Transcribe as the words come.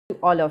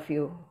all of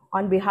you.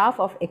 On behalf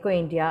of Eco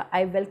India,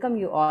 I welcome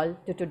you all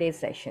to today's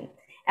session.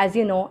 As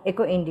you know,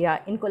 Eco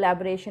India, in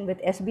collaboration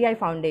with SBI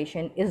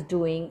Foundation, is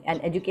doing an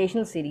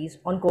educational series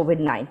on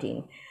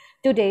COVID-19.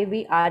 Today,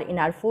 we are in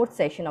our fourth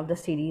session of the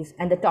series,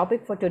 and the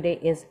topic for today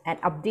is an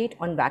update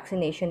on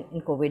vaccination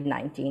in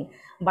COVID-19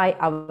 by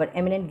our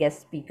eminent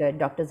guest speaker,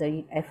 Dr.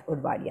 Zarir F.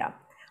 Udwadia.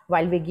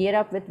 While we gear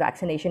up with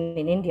vaccination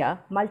in India,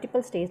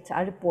 multiple states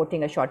are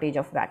reporting a shortage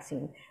of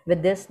vaccine.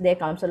 With this, there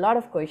comes a lot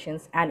of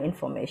questions and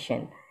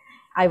information.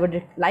 I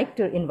would like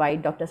to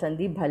invite Dr.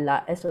 Sandeep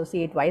Bhalla,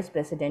 Associate Vice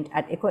President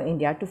at Eco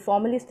India, to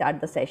formally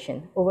start the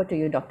session. Over to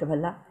you, Dr.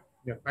 Bhalla.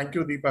 Yeah, thank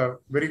you, Deepa.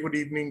 Very good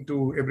evening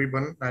to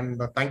everyone. And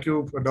thank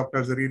you, for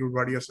Dr. Zarir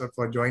Udwadia, sir,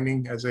 for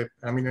joining as an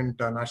eminent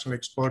national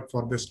expert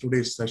for this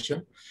today's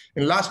session.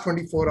 In last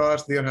 24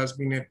 hours, there has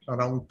been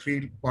around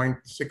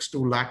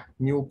 3.62 lakh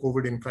new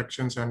COVID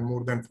infections and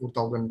more than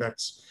 4,000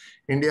 deaths.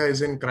 India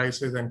is in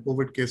crisis and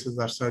COVID cases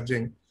are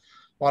surging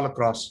all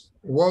across.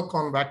 Work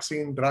on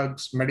vaccine,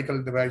 drugs,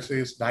 medical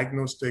devices,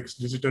 diagnostics,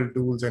 digital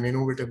tools, and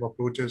innovative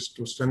approaches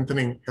to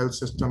strengthening health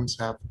systems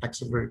have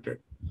accelerated.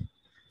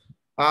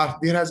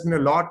 There has been a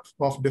lot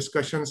of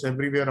discussions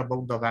everywhere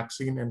about the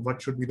vaccine and what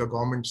should be the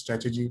government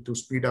strategy to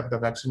speed up the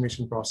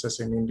vaccination process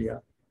in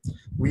India.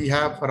 We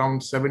have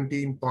around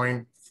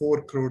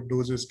 17.4 crore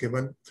doses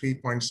given,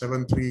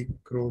 3.73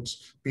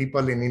 crores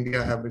people in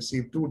India have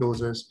received 2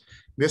 doses.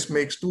 This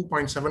makes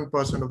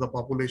 2.7% of the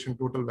population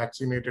total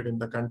vaccinated in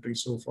the country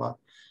so far.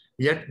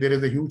 Yet there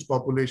is a huge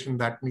population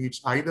that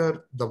needs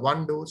either the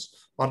 1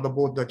 dose or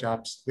both the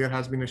jabs. There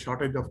has been a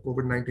shortage of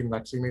COVID-19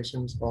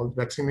 vaccinations,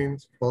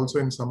 vaccines also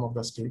in some of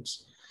the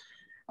states.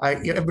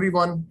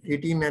 Everyone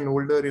 18 and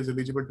older is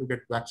eligible to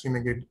get vaccine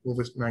against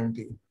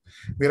COVID-19.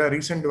 There are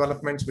recent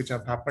developments which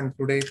have happened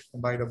today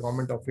by the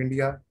government of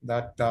India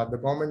that the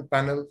government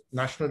panel,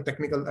 National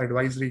Technical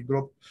Advisory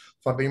Group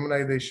for the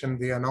immunization,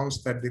 they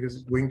announced that there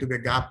is going to be a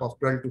gap of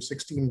 12 to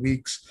 16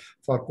 weeks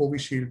for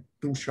Covishield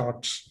 2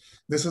 shots.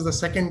 This is the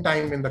second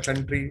time in the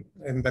country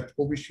in that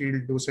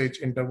Covishield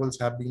dosage intervals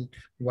have been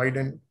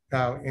widened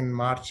in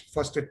March.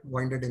 First it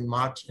widened in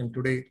March and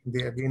today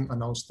they again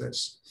announced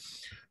this.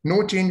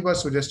 No change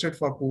was suggested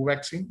for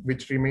Covaxin,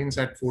 which remains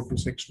at 4 to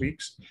 6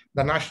 weeks.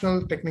 The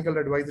National Technical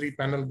Advisory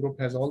Panel Group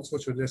has also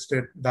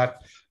suggested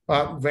that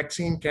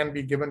vaccine can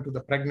be given to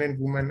the pregnant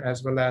woman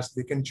as well as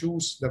they can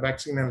choose the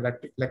vaccine, and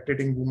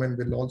lactating women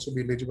will also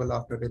be eligible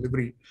after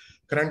delivery.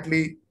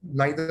 Currently,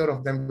 neither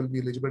of them will be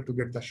eligible to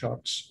get the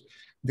shots.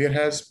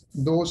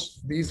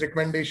 These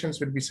recommendations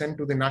will be sent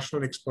to the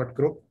National Expert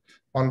Group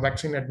on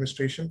Vaccine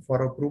Administration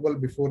for approval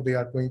before they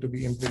are going to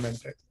be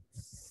implemented.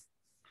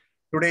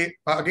 Today,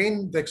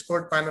 again, the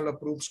expert panel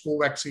approves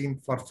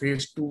Covaxin for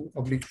phase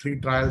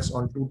 2/3 trials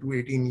on 2 to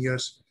 18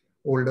 years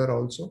older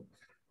also.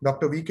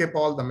 Dr. V.K.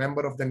 Paul, the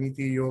member of the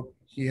Niti Aayog,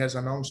 he has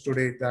announced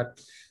today that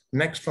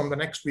from the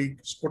next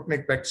week,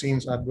 Sputnik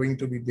vaccines are going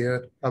to be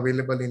there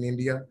available in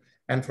India.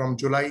 And from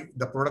July,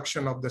 the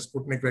production of the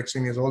Sputnik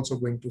vaccine is also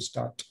going to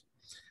start.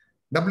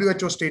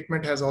 WHO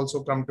statement has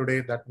also come today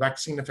that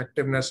vaccine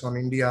effectiveness on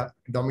India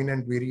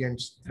dominant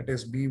variants, that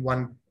is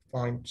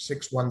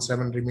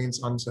B1.617,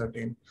 remains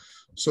uncertain.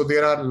 So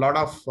there are a lot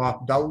of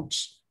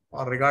doubts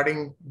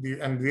regarding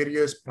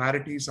various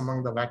priorities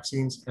among the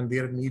vaccines, and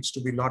there needs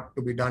to be a lot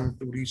to be done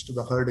to reach to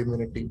the herd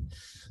immunity.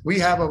 We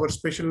have our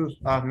special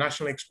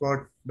national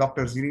expert,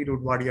 Dr. Zarir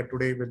Udwadia,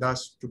 today with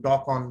us to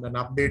talk on an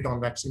update on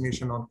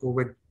vaccination on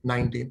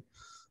COVID-19.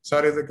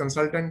 Sir is a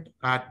consultant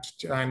at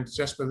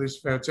chest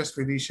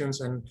physicians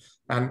and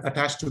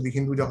attached to the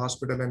Hinduja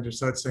Hospital and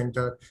Research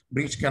Center,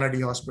 Breach Kennedy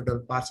Hospital,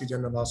 Parsi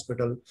General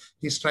Hospital.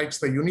 He strikes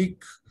the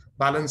unique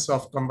balance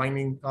of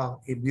combining a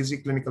busy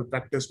clinical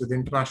practice with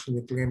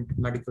internationally acclaimed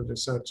medical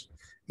research.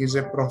 He's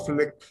a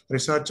prolific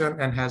researcher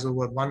and has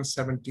over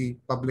 170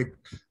 public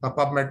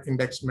PubMed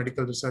index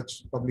medical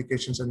research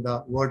publications in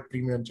the world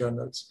premium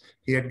journals.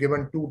 He had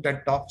given 2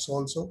 TED Talks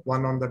also,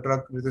 one on the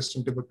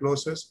drug-resistant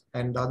tuberculosis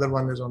and the other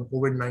one is on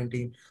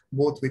COVID-19,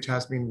 both which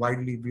has been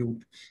widely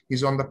viewed.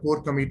 He's on the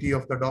core committee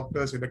of the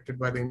doctors elected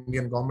by the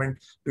Indian government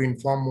to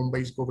inform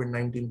Mumbai's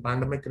COVID-19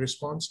 pandemic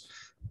response.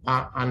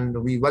 And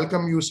we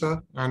welcome you, sir,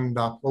 and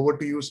over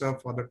to you, sir,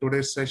 for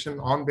today's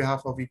session on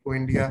behalf of Eco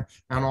India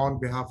and on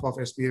behalf of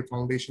SBI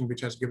Foundation,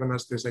 which has given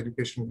us this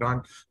education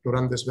grant to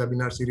run this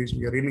webinar series.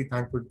 We are really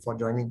thankful for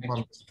joining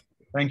on this.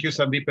 Thank you,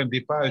 Sandeep and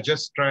Deepa. I'll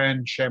just try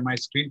and share my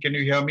screen. Can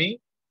you hear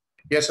me?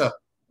 Yes, sir.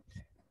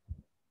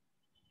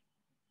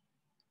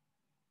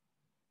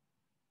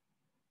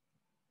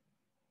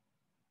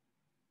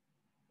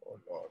 Oh,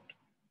 Lord.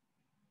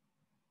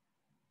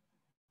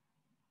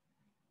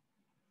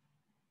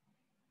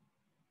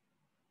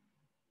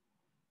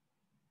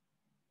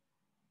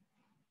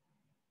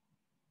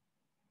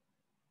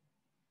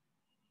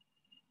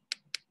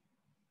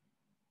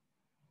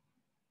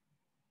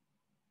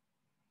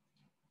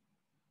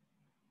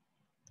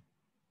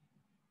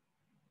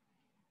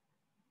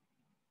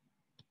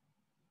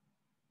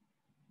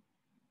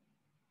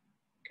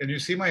 Can you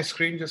see my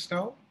screen just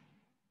now?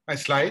 My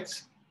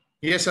slides?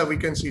 Yes, sir, we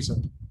can see, sir.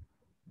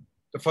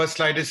 The first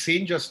slide is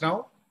seen just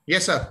now?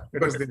 Yes, sir.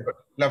 It is there.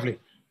 Lovely.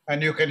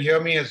 And you can hear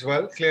me as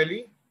well,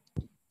 clearly?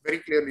 Very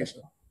clearly,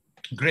 sir.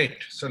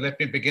 Great. So let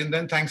me begin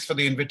then. Thanks for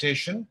the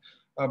invitation.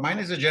 Mine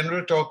is a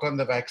general talk on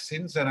the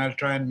vaccines, and I'll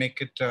try and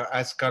make it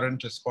as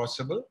current as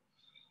possible.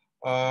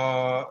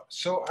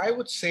 So I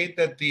would say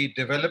that the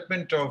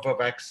development of a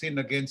vaccine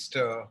against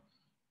a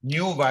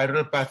new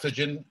viral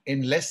pathogen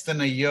in less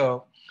than a year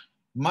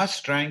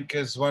must rank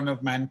as one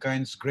of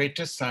mankind's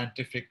greatest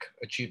scientific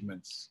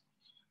achievements.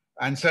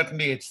 And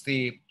certainly it's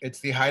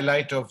the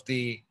highlight of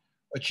the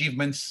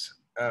achievements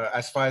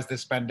as far as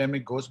this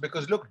pandemic goes,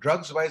 because look,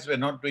 drugs wise, we're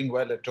not doing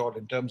well at all.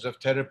 In terms of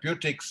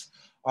therapeutics,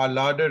 our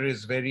larder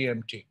is very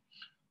empty.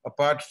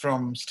 Apart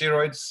from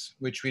steroids,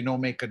 which we know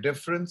make a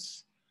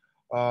difference,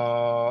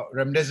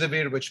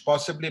 remdesivir, which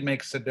possibly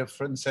makes a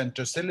difference, and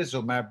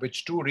tocilizumab,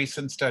 which two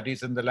recent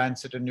studies in the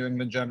Lancet and New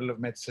England Journal of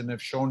Medicine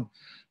have shown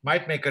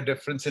might make a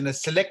difference in a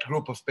select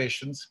group of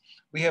patients.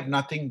 We have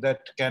nothing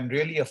that can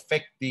really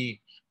affect the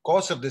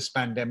course of this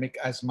pandemic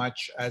as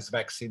much as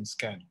vaccines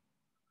can.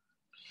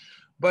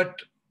 But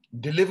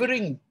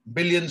delivering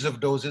billions of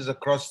doses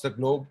across the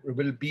globe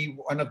will be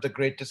one of the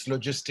greatest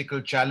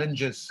logistical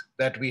challenges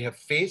that we have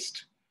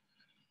faced.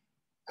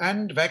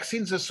 And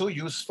vaccines are so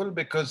useful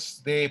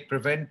because they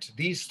prevent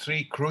these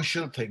three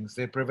crucial things.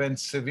 They prevent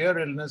severe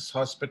illness,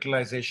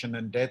 hospitalization,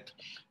 and death.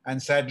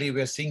 And sadly,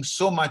 we're seeing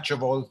so much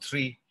of all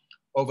three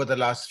over the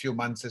last few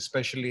months,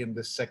 especially in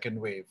this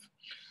second wave.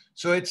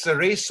 So it's a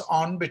race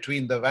on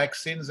between the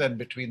vaccines and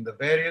between the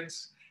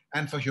variants.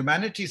 And for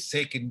humanity's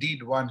sake,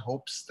 indeed, one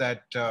hopes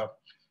that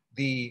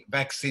the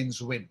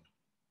vaccines win.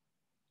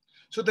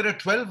 So there are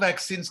 12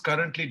 vaccines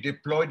currently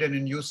deployed and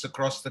in use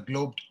across the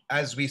globe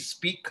as we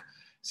speak.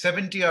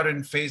 70 are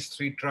in phase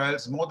 3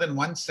 trials, more than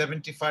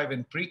 175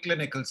 in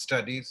preclinical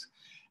studies.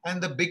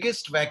 And the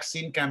biggest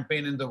vaccine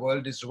campaign in the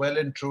world is well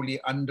and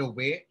truly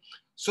underway.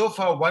 So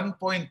far,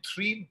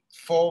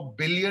 1.34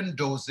 billion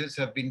doses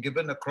have been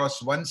given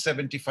across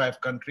 175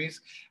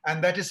 countries.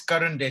 And that is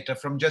current data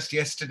from just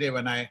yesterday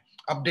when I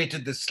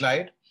updated this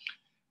slide.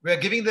 We're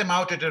giving them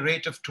out at a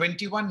rate of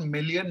 21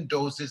 million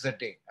doses a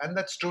day. And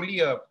that's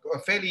truly a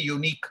fairly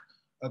unique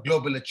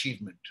global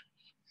achievement.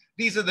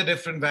 These are the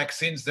different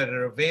vaccines that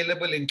are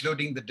available,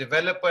 including the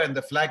developer, and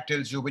the flag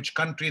tells you which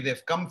country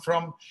they've come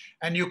from.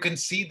 And you can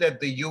see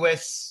that the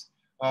US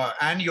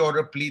and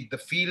Europe lead the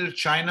field.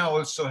 China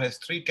also has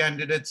 3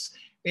 candidates.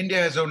 India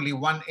has only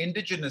 1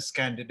 indigenous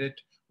candidate,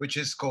 which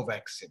is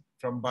Covaxin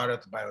from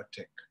Bharat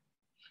Biotech.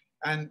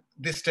 And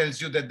this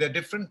tells you that there are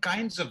different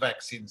kinds of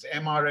vaccines,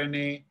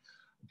 mRNA,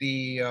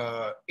 the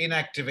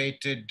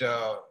inactivated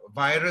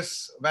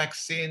virus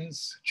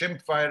vaccines,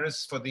 chimp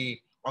virus for the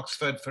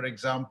Oxford, for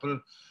example,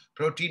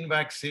 protein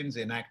vaccines,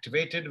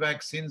 inactivated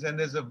vaccines, and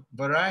there's a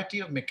variety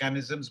of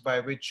mechanisms by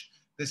which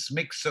this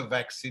mix of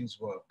vaccines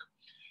work.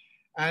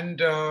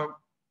 And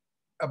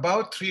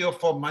about 3 or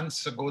 4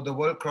 months ago, the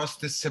world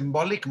crossed this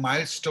symbolic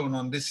milestone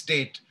on this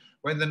date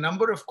when the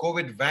number of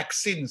COVID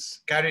vaccines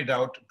carried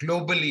out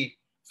globally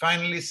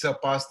finally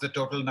surpassed the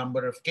total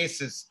number of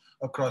cases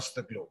across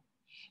the globe.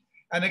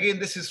 And again,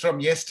 this is from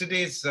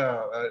yesterday's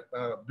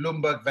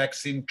Bloomberg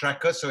vaccine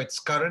tracker, so it's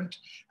current,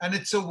 and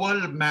it's a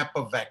world map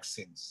of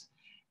vaccines.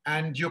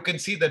 And you can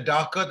see the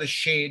darker the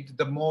shade,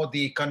 the more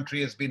the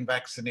country has been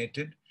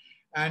vaccinated.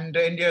 And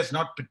India is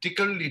not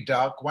particularly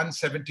dark.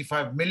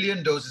 175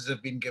 million doses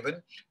have been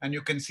given. And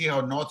you can see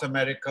how North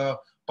America,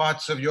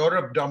 parts of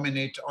Europe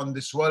dominate on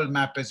this world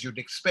map as you'd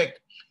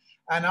expect.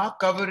 And our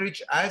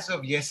coverage as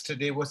of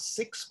yesterday was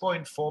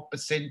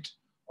 6.4%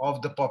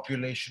 of the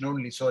population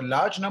only. So a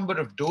large number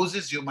of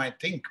doses, you might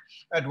think,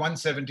 at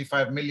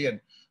 175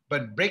 million.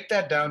 But break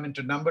that down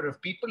into number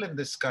of people in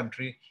this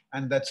country,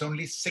 and that's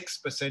only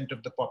 6%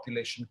 of the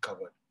population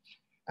covered.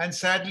 And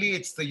sadly,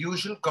 it's the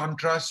usual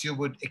contrast you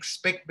would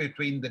expect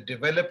between the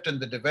developed and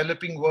the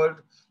developing world,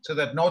 so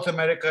that North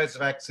America is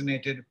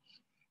vaccinated.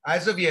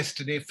 As of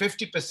yesterday,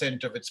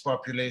 50% of its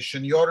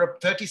population,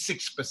 Europe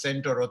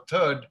 36% or a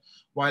third,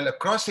 while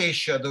across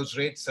Asia, those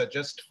rates are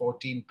just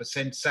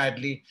 14%,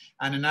 sadly.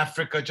 And in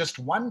Africa, just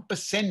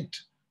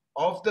 1%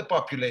 of the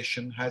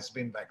population has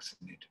been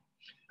vaccinated.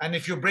 And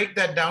if you break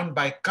that down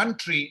by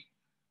country,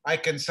 I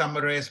can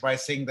summarize by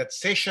saying that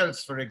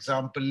Seychelles, for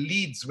example,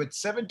 leads with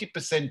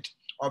 70%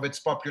 of its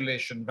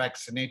population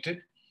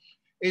vaccinated.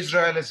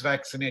 Israel has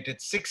vaccinated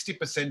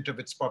 60% of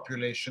its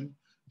population.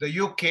 The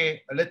UK,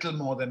 a little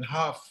more than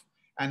half.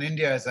 And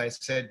India, as I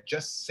said,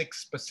 just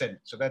 6%.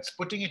 So that's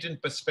putting it in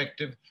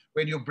perspective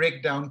when you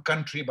break down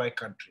country by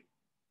country.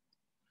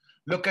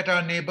 Look at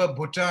our neighbor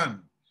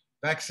Bhutan,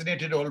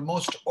 vaccinated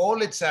almost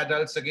all its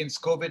adults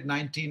against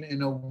COVID-19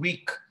 in a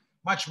week.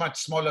 Much,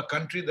 much smaller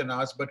country than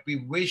ours, but we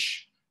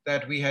wish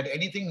that we had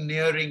anything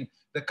nearing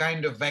the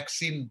kind of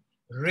vaccine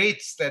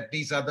rates that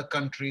these other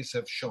countries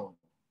have shown.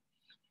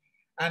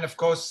 And of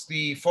course,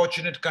 the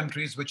fortunate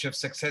countries which have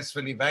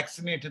successfully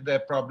vaccinated their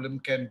problem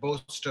can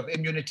boast of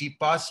immunity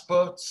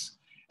passports.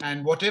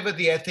 And whatever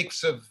the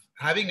ethics of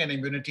having an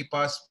immunity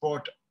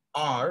passport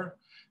are,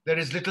 there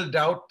is little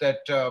doubt that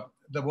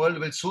the world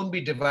will soon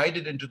be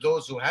divided into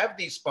those who have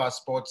these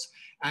passports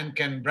and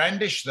can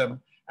brandish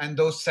them, and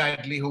those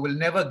sadly who will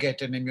never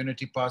get an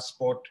immunity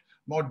passport,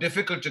 more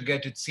difficult to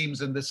get, it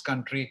seems, in this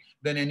country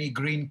than any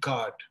green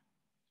card.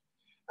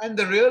 And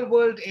the real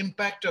world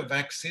impact of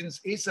vaccines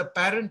is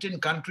apparent in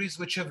countries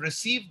which have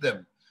received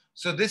them.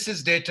 So this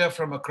is data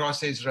from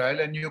across Israel,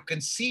 and you can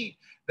see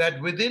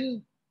that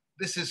within,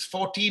 this is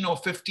 14 or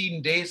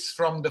 15 days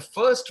from the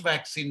first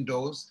vaccine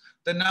dose,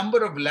 the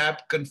number of lab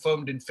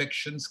confirmed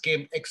infections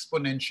came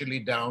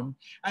exponentially down,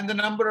 and the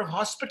number of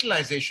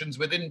hospitalizations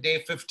within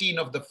day 15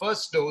 of the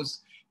first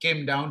dose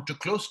came down to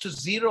close to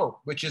zero,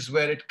 which is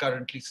where it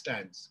currently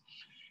stands.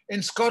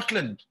 In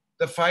Scotland,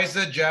 the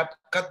Pfizer jab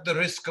cut the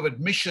risk of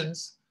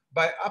admissions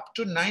by up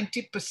to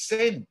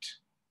 90%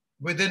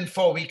 within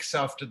 4 weeks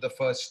after the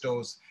first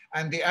dose,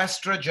 and the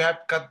Astra jab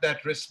cut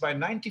that risk by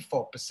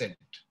 94%.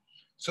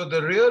 So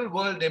the real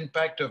world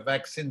impact of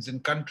vaccines in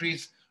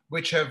countries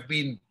which have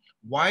been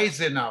wise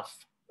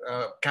enough,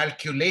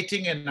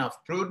 calculating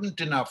enough,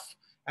 prudent enough,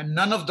 and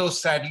none of those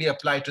sadly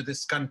apply to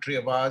this country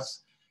of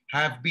ours,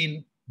 have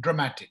been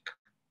dramatic.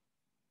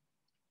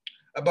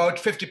 About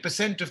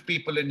 50% of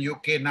people in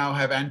UK now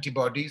have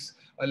antibodies,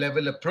 a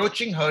level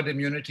approaching herd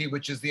immunity,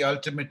 which is the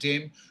ultimate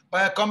aim,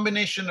 by a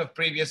combination of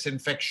previous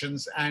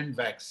infections and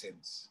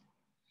vaccines.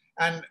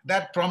 And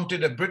that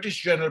prompted a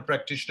British general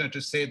practitioner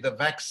to say the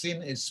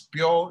vaccine is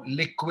pure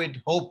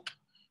liquid hope,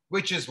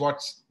 which is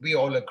what we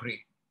all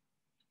agree.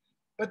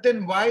 But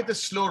then why the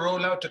slow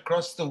rollout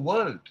across the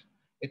world?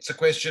 It's a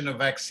question of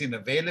vaccine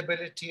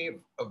availability,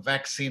 of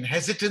vaccine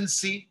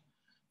hesitancy,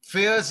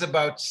 fears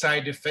about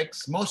side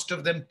effects, most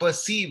of them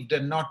perceived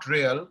and not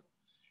real,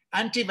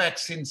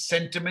 anti-vaccine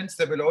sentiments.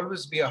 There will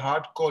always be a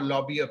hardcore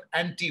lobby of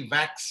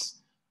anti-vax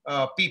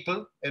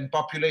people and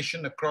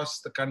population across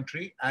the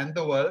country and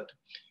the world,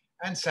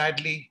 and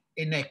sadly,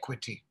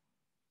 inequity.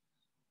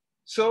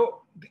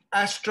 So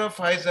Astra,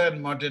 Pfizer,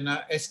 and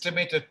Moderna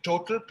estimate a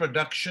total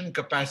production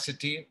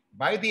capacity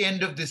by the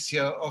end of this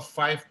year of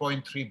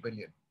 5.3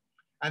 billion.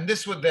 And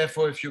this would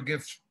therefore, if you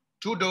give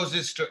 2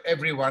 doses to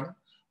everyone,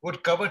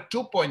 would cover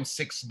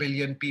 2.6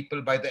 billion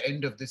people by the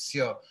end of this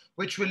year,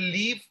 which will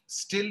leave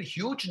still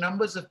huge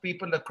numbers of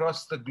people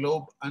across the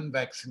globe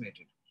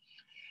unvaccinated.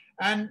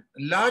 And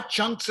large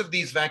chunks of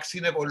these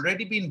vaccines have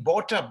already been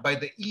bought up by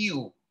the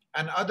EU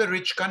and other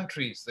rich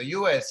countries, the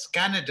US,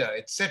 Canada,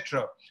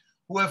 etc.,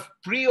 who have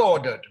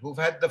pre-ordered, who've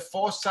had the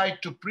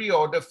foresight to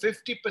pre-order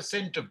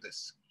 50% of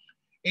this,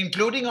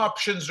 including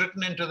options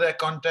written into their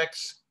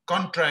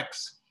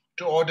contracts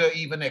to order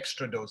even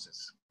extra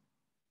doses.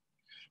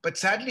 But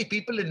sadly,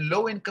 people in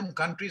low-income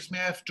countries may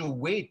have to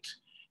wait,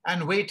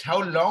 and wait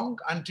how long?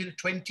 Until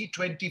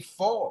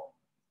 2024,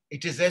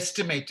 it is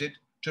estimated,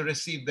 to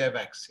receive their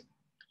vaccine.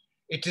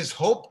 It is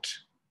hoped,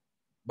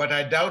 but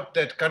I doubt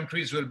that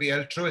countries will be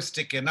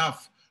altruistic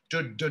enough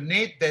to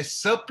donate their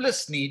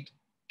surplus need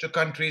to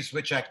countries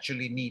which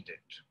actually need it.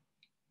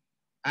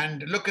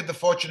 And look at the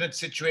fortunate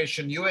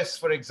situation. US,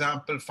 for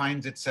example,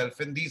 finds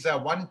itself in. These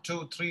are 1,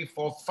 2, 3,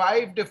 4,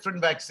 5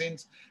 different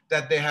vaccines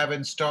that they have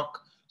in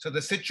stock. So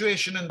the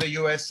situation in the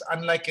US,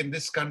 unlike in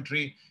this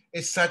country,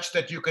 is such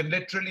that you can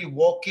literally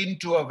walk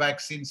into a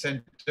vaccine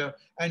center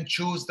and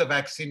choose the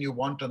vaccine you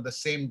want on the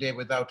same day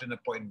without an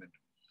appointment.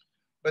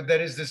 But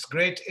there is this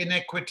great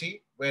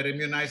inequity where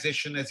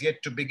immunization has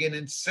yet to begin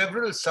in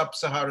several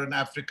sub-Saharan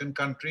African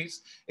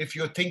countries. If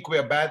you think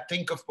we're bad,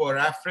 think of poor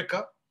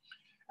Africa.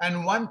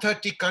 And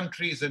 130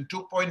 countries and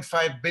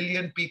 2.5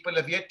 billion people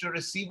have yet to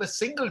receive a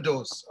single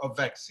dose of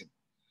vaccine.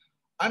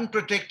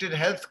 Unprotected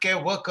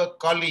healthcare worker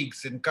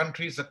colleagues in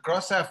countries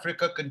across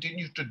Africa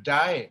continue to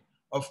die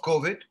of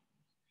COVID,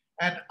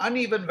 and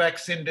uneven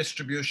vaccine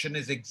distribution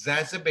is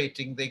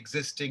exacerbating the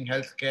existing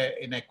healthcare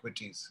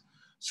inequities.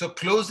 So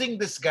closing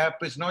this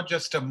gap is not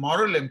just a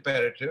moral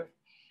imperative,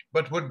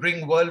 but would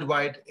bring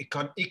worldwide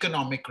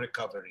economic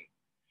recovery.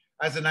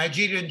 As a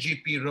Nigerian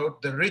GP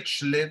wrote, the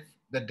rich live,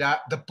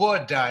 the poor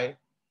die,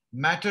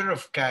 matter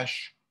of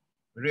cash,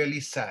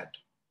 really sad,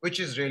 which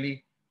is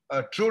really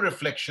a true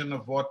reflection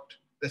of what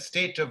the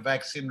state of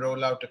vaccine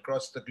rollout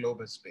across the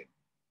globe has been.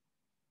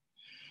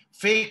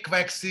 Fake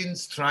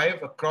vaccines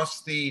thrive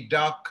across the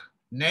dark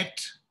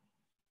net.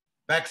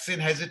 Vaccine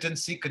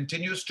hesitancy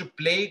continues to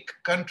plague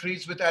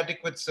countries with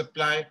adequate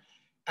supply.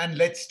 And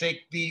let's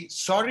take the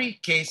sorry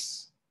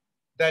case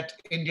that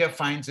India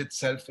finds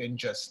itself in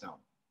just now.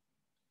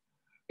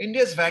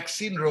 India's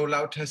vaccine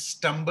rollout has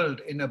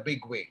stumbled in a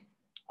big way.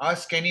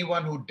 Ask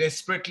anyone who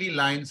desperately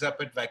lines up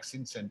at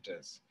vaccine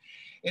centers.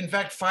 In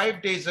fact,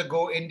 5 days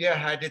ago, India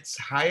had its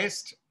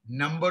highest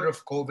number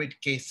of COVID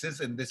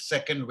cases in this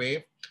second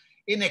wave,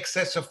 in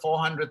excess of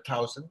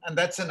 400,000. And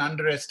that's an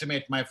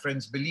underestimate, my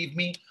friends. Believe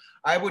me,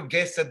 I would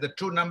guess that the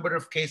true number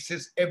of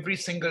cases every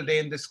single day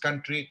in this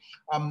country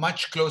are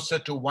much closer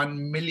to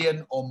 1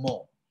 million or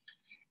more.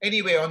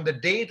 Anyway, on the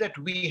day that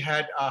we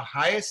had our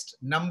highest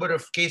number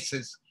of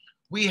cases,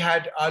 we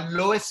had our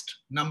lowest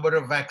number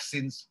of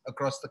vaccines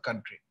across the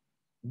country.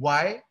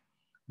 Why?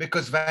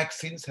 Because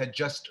vaccines had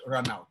just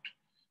run out.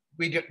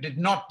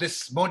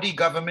 This Modi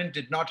government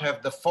did not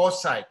have the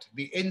foresight,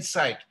 the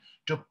insight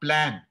to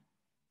plan.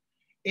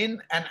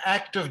 in an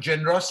act of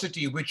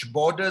generosity which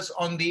borders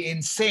on the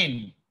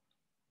insane,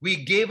 we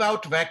gave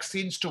out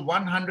vaccines to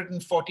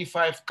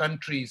 145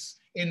 countries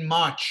in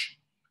March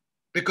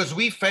because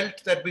we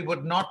felt that we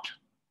would not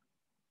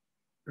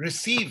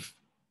receive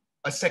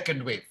a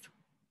second wave.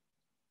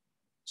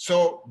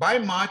 So by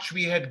March,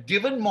 we had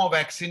given more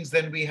vaccines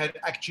than we had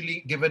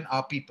actually given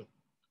our people.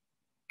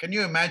 Can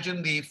you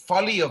imagine the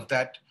folly of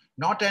that?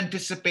 Not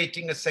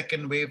anticipating a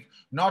second wave,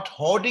 not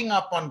hoarding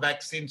up on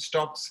vaccine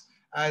stocks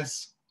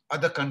as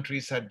other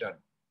countries had done.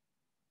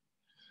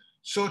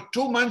 So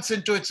 2 months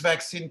into its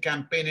vaccine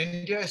campaign,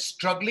 India is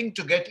struggling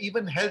to get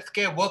even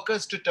healthcare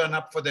workers to turn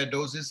up for their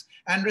doses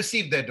and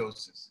receive their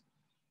doses.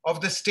 Of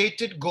the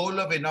stated goal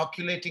of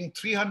inoculating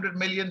 300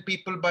 million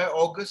people by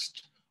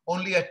August,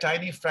 only a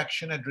tiny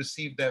fraction had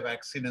received their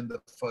vaccine in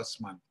the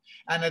first month.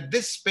 And at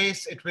this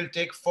pace, it will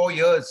take 4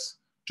 years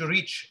to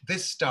reach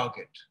this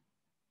target.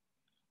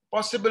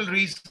 Possible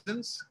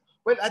reasons?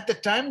 Well, at the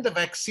time the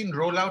vaccine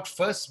rollout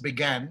first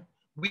began,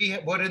 we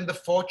were in the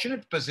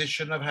fortunate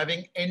position of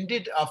having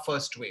ended our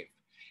first wave,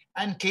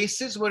 and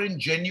cases were in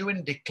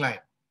genuine decline.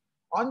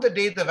 On the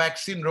day the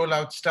vaccine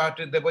rollout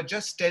started, there were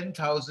just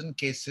 10,000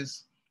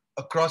 cases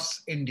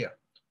across India,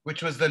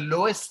 which was the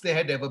lowest they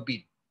had ever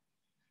been.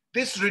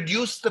 This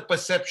reduced the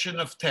perception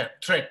of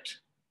threat.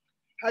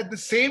 Had the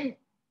same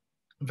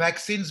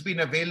vaccines been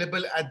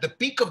available at the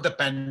peak of the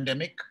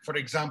pandemic, for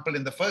example,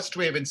 in the first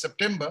wave in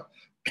September,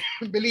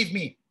 believe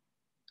me,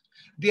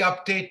 the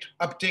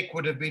uptake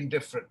would have been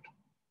different.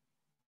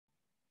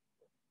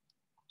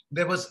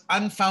 There was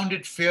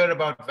unfounded fear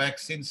about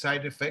vaccine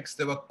side effects.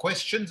 There were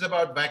questions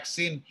about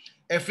vaccine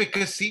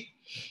efficacy.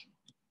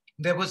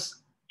 There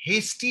was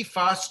hasty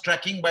fast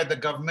tracking by the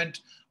government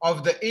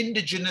of the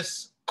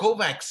indigenous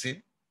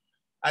Covaxin.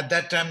 At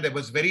that time, there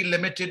was very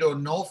limited or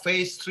no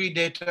phase 3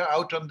 data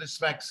out on this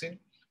vaccine.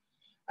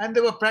 And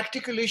there were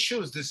practical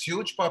issues, this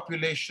huge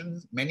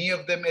population, many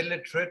of them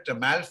illiterate, a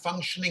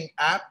malfunctioning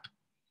app.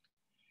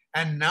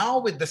 And now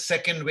with the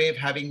second wave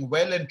having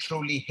well and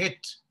truly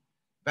hit,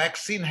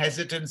 vaccine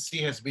hesitancy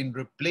has been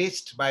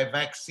replaced by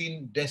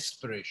vaccine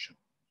desperation.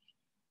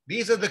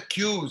 These are the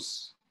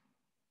cues,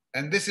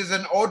 and this is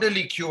an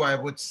orderly queue, I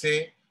would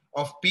say,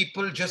 of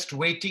people just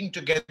waiting to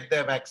get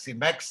their vaccine.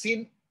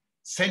 Vaccine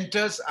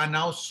centers are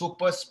now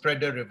super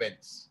spreader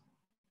events.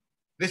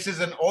 This is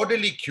an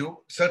orderly queue,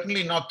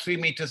 certainly not 3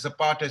 meters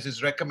apart as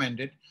is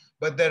recommended,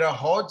 but there are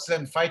hordes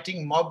and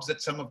fighting mobs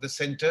at some of the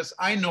centers.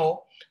 I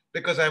know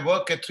because I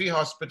work at 3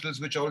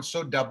 hospitals which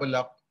also double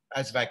up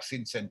as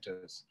vaccine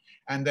centers.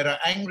 And there are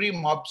angry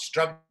mobs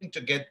struggling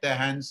to get their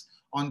hands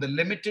on the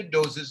limited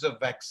doses of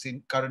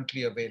vaccine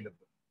currently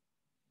available.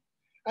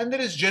 And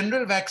there is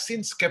general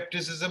vaccine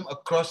skepticism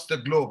across the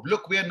globe.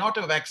 Look, we are not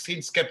a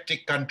vaccine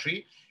skeptic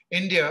country.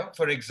 India,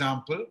 for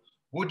example,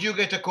 would you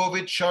get a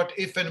COVID shot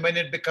if and when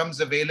it becomes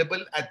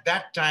available? At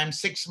that time,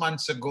 6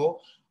 months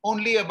ago,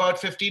 only about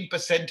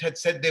 15% had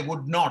said they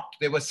would not.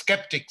 They were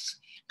skeptics.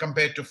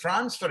 Compared to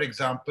France, for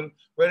example,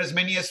 where as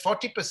many as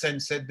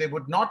 40% said they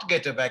would not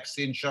get a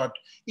vaccine shot,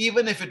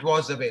 even if it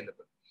was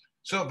available.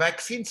 So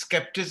vaccine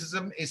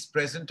skepticism is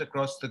present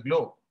across the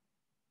globe.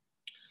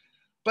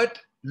 But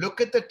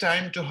look at the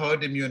time to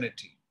herd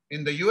immunity.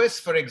 In the US,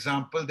 for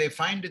example, they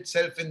find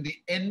itself in the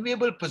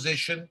enviable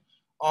position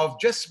of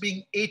just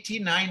being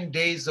 89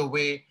 days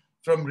away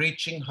from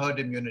reaching herd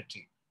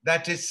immunity.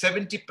 That is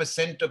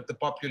 70% of the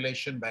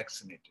population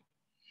vaccinated.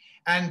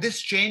 And this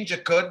change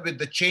occurred with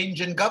the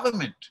change in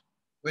government,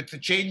 with the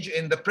change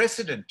in the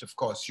president, of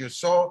course. You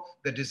saw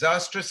the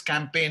disastrous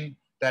campaign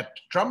that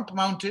Trump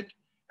mounted,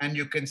 and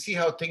you can see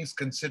how things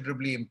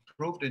considerably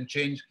improved and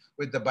changed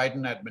with the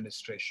Biden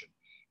administration.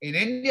 In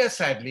India,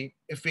 sadly,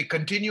 if we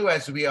continue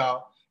as we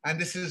are, and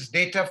this is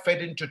data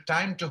fed into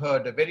Time to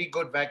Herd, a very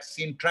good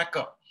vaccine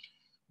tracker,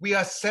 we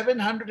are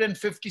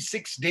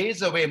 756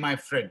 days away, my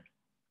friend.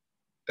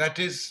 That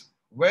is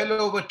well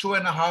over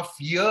 2.5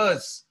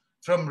 years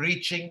from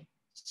reaching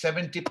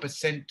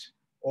 70%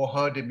 or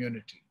herd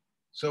immunity.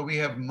 So we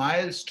have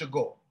miles to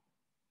go.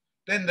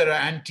 Then there are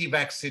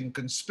anti-vaccine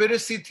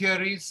conspiracy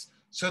theories,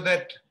 so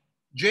that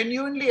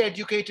genuinely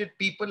educated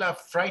people are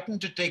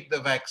frightened to take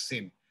the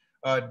vaccine.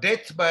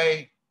 Death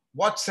by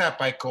WhatsApp,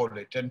 I call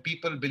it, and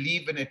people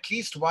believe in at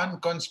least one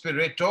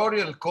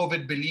conspiratorial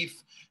COVID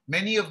belief,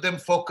 many of them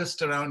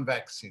focused around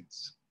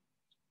vaccines.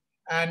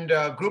 And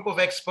a group of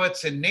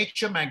experts in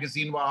Nature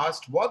magazine were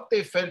asked what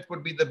they felt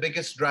would be the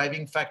biggest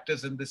driving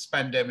factors in this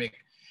pandemic.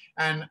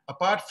 And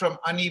apart from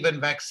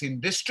uneven vaccine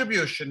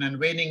distribution and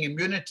waning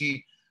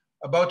immunity,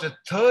 about a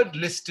third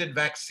listed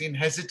vaccine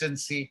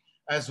hesitancy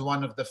as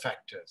one of the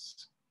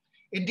factors.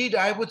 Indeed,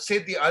 I would say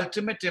the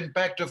ultimate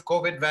impact of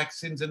COVID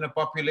vaccines in a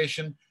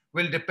population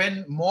will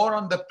depend more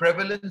on the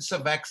prevalence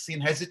of vaccine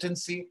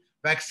hesitancy,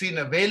 vaccine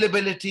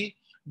availability,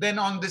 than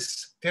on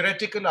this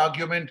theoretical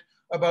argument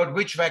about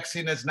which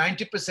vaccine has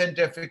 90%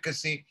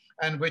 efficacy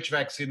and which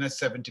vaccine has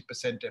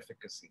 70%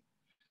 efficacy.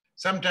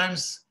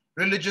 Sometimes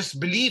religious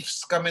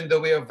beliefs come in the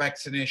way of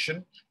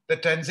vaccination. The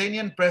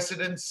Tanzanian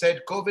president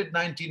said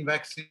COVID-19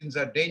 vaccines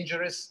are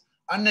dangerous,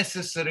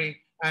 unnecessary,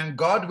 and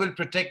God will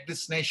protect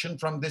this nation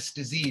from this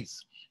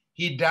disease.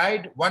 He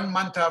died 1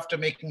 month after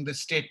making this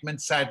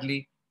statement,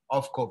 sadly,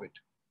 of COVID.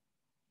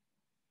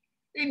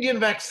 Indian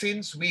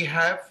vaccines, we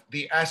have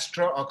the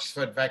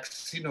Astra-Oxford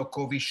vaccine or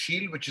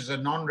Covishield, which is a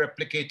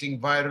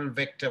non-replicating viral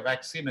vector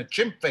vaccine, a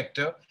chimp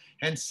vector,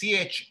 hence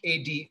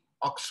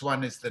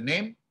CHAD-OX1 is the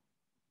name.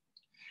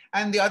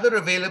 And the other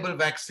available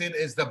vaccine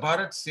is the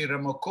Bharat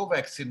Serum or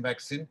Covaxin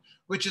vaccine,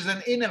 which is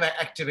an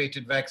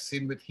inactivated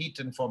vaccine with heat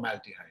and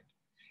formaldehyde.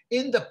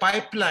 In the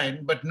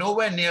pipeline, but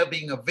nowhere near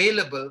being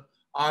available,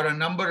 are a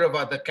number of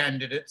other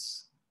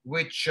candidates,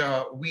 which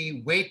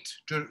we wait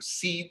to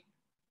see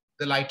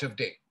the light of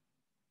day.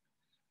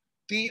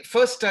 The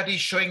first study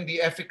showing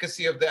the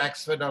efficacy of the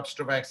Oxford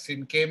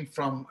vaccine came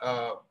from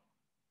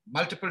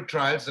multiple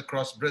trials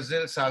across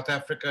Brazil, South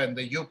Africa, and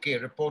the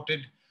UK,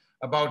 reported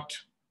about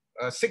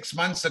 6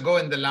 months ago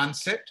in the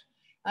Lancet.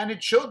 And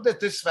it showed that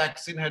this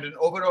vaccine had an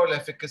overall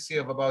efficacy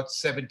of about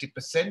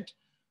 70%.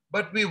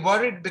 But we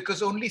worried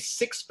because only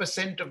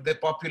 6% of the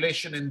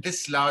population in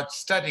this large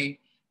study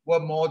were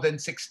more than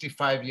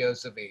 65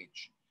 years of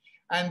age.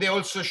 And they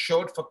also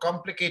showed, for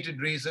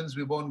complicated reasons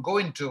we won't go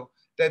into,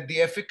 that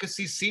the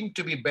efficacy seemed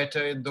to be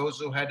better in those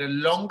who had a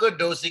longer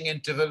dosing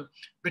interval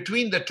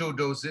between the two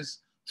doses,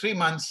 3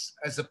 months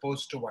as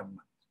opposed to 1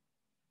 month.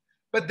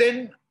 But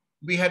then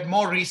we had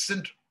more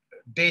recent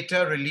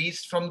data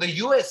released from the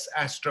US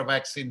Astra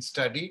vaccine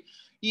study,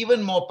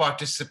 even more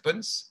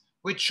participants,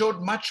 which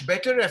showed much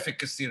better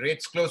efficacy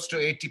rates, close to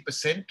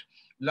 80%.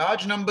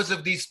 Large numbers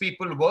of these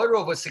people were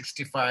over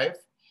 65.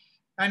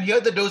 And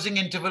here the dosing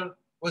interval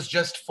was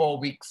just 4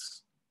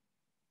 weeks.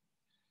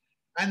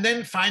 And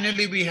then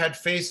finally, we had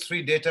phase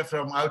 3 data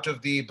from out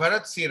of the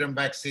Bharat Serum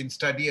vaccine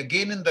study,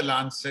 again in the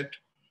Lancet,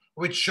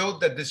 which showed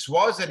that this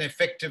was an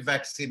effective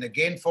vaccine,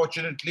 again,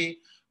 fortunately,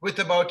 with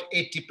about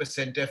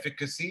 80%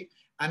 efficacy.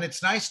 And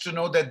it's nice to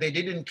know that they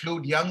did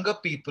include younger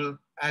people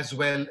as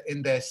well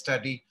in their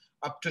study,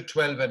 up to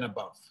 12 and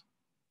above.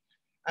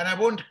 And I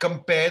won't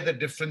compare the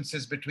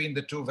differences between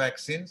the two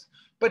vaccines,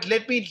 but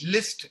let me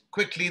list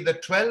quickly the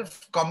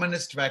 12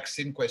 commonest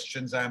vaccine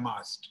questions I'm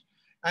asked.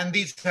 And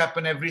these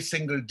happen every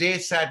single day,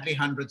 sadly,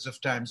 hundreds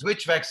of times.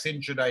 Which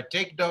vaccine should I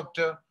take,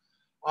 doctor?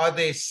 Are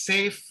they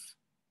safe?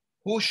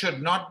 Who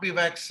should not be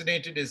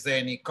vaccinated? Is there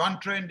any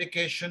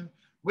contraindication?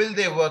 Will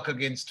they work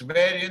against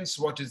variants?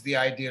 What is the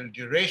ideal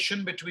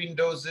duration between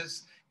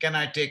doses? Can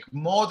I take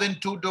more than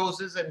 2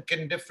 doses, and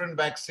can different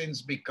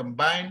vaccines be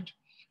combined?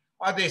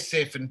 Are they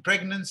safe in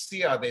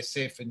pregnancy? Are they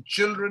safe in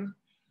children?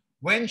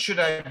 When should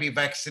I be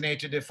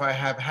vaccinated if I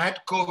have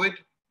had COVID?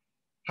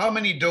 How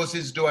many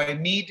doses do I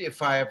need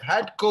if I have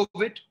had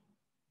COVID?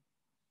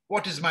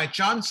 What is my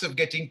chance of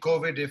getting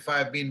COVID if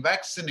I've been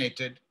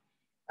vaccinated?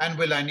 And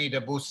will I need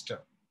a booster?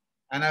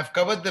 And I've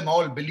covered them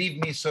all, believe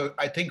me, so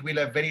I think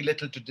we'll have very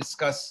little to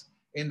discuss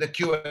in the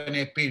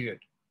Q&A period,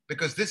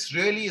 because this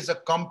really is a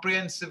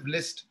comprehensive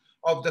list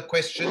of the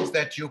questions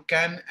that you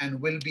can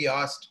and will be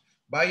asked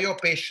by your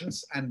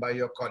patients and by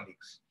your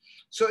colleagues.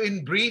 So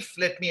in brief,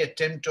 let me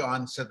attempt to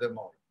answer them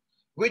all.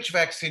 Which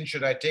vaccine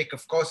should I take,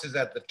 of course, is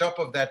at the top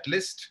of that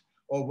list,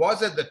 or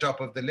was at the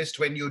top of the list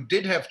when you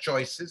did have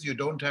choices. You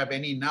don't have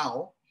any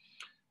now.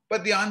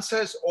 But the answer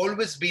has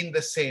always been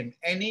the same.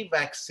 Any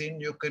vaccine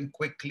you can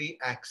quickly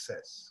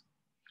access.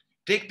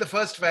 Take the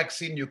first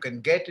vaccine you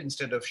can get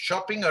instead of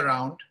shopping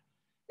around.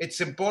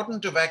 It's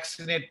important to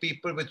vaccinate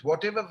people with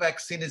whatever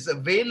vaccine is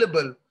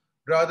available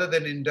rather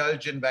than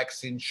indulge in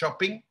vaccine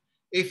shopping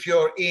if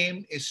your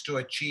aim is to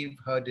achieve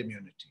herd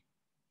immunity.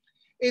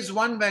 Is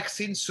one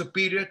vaccine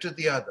superior to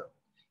the other?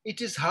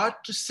 It is hard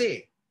to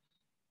say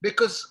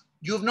because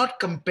you've not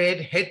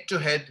compared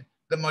head-to-head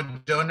the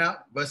Moderna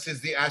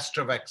versus the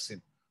Astra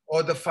vaccine,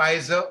 or the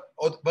Pfizer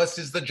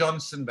versus the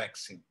Johnson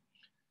vaccine.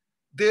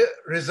 The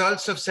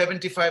results of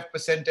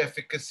 75%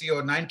 efficacy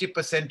or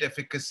 90%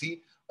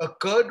 efficacy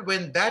occurred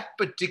when that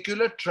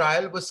particular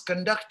trial was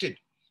conducted.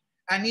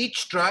 And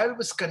each trial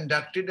was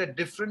conducted at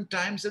different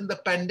times in the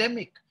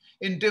pandemic,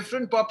 in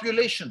different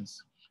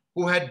populations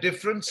who had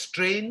different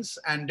strains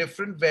and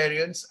different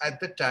variants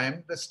at the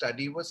time the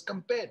study was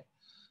compared.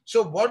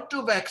 So what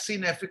do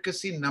vaccine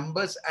efficacy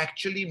numbers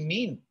actually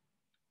mean?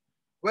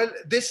 Well,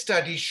 this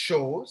study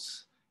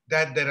shows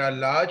that there are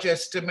large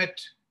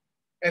estimate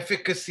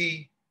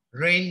efficacy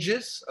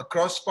ranges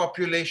across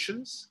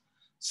populations.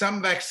 Some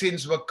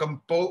vaccines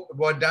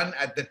were done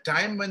at the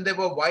time when there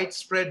were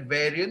widespread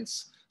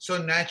variants.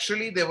 So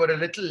naturally, they were a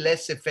little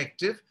less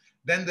effective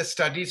than the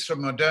studies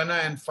from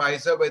Moderna and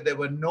Pfizer, where there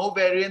were no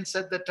variants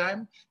at the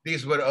time.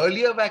 These were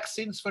earlier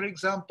vaccines, for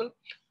example.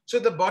 So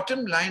the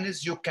bottom line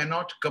is you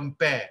cannot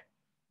compare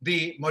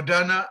the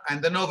Moderna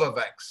and the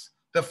Novavax,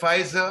 the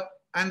Pfizer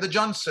and the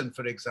Johnson,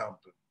 for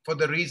example, for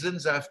the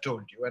reasons I've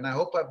told you. And I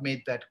hope I've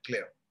made that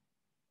clear.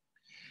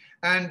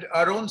 And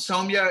our own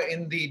Soumya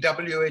in the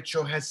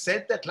WHO has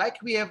said that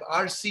like we have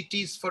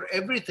RCTs for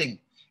everything,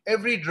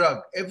 every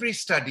drug, every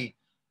study,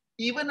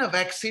 even a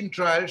vaccine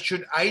trial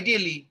should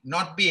ideally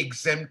not be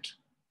exempt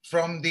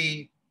from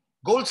the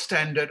gold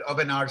standard of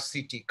an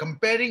RCT,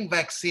 comparing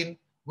vaccine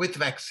with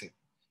vaccine.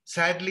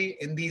 Sadly,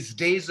 in these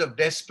days of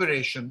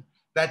desperation,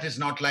 that is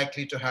not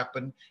likely to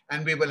happen,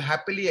 and we will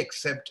happily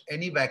accept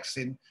any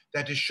vaccine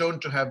that is shown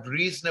to have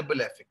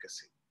reasonable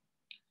efficacy.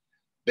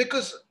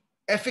 Because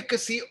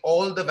efficacy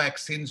all the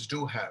vaccines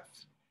do have.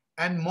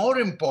 And more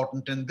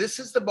important, and this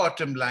is the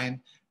bottom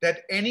line,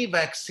 that any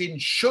vaccine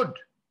should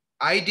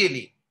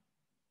ideally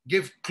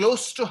give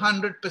close to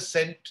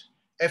 100%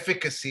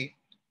 efficacy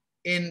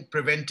in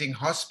preventing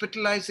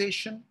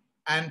hospitalization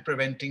and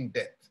preventing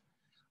death.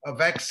 A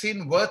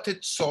vaccine worth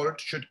its salt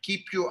should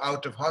keep you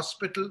out of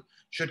hospital,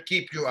 should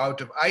keep you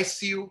out of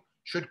ICU,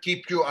 should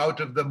keep you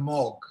out of the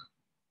morgue.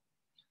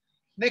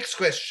 Next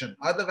question,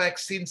 are the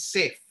vaccines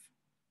safe?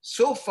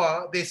 So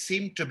far, they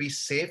seem to be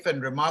safe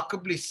and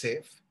remarkably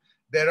safe.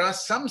 There are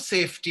some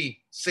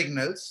safety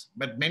signals,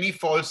 but many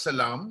false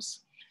alarms.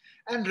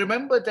 And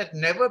remember that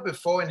never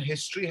before in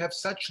history have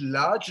such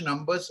large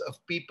numbers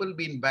of people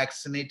been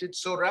vaccinated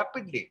so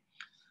rapidly.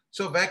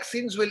 So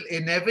vaccines will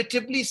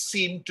inevitably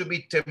seem to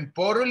be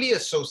temporally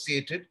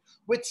associated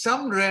with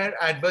some rare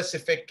adverse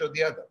effect or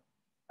the other.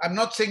 I'm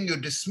not saying you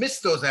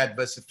dismiss those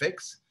adverse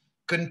effects.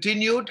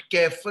 Continued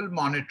careful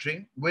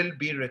monitoring will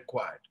be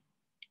required.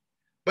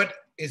 But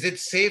is it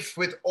safe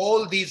with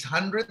all these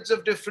hundreds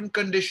of different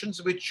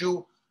conditions which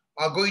you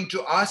are going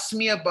to ask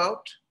me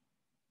about?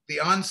 The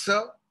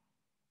answer,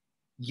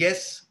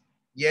 yes,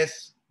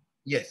 yes,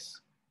 yes.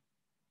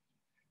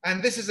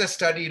 And this is a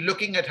study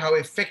looking at how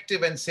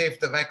effective and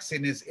safe the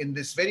vaccine is in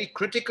this very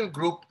critical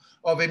group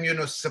of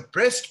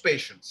immunosuppressed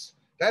patients.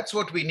 That's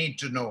what we need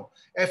to know.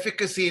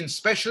 Efficacy in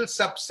special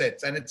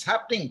subsets, and it's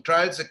happening.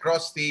 Trials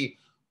across the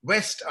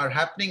West are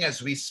happening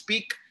as we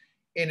speak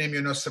in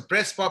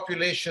immunosuppressed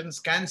populations,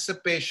 cancer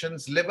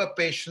patients, liver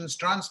patients,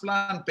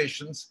 transplant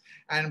patients,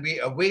 and we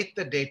await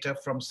the data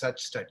from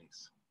such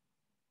studies.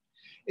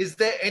 Is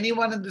there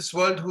anyone in this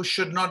world who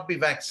should not be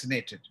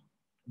vaccinated?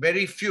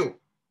 Very few.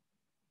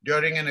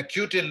 During an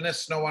acute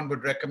illness, no one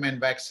would recommend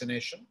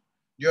vaccination.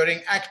 During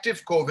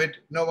active COVID,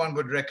 no one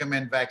would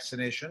recommend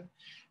vaccination.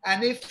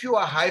 And if you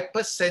are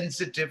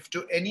hypersensitive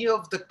to any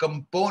of the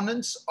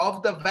components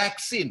of the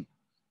vaccine,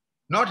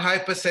 not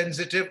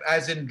hypersensitive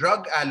as in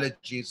drug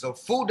allergies or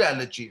food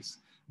allergies,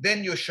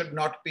 then you should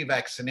not be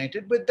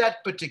vaccinated with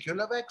that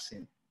particular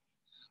vaccine.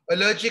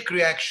 Allergic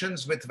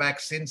reactions with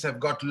vaccines have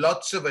got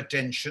lots of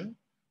attention,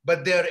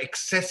 but they are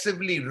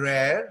excessively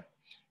rare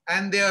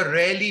and they are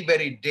rarely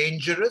very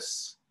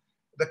dangerous.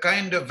 The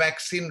kind of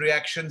vaccine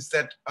reactions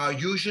that are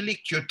usually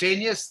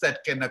cutaneous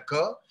that can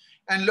occur.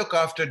 And look,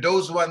 after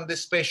dose 1,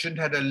 this patient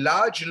had a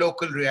large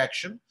local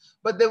reaction,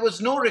 but there was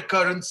no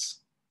recurrence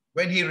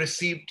when he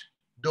received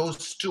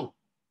dose 2.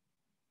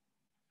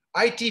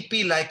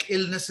 ITP-like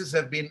illnesses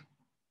have been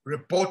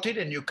reported,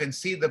 and you can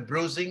see the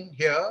bruising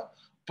here,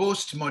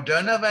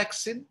 post-Moderna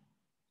vaccine.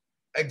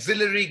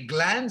 Axillary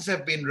glands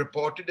have been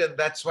reported, and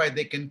that's why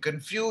they can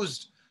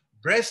confuse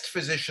breast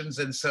physicians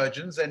and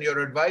surgeons, and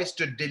you're advised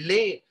to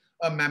delay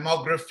a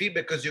mammography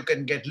because you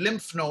can get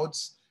lymph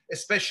nodes,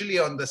 especially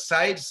on the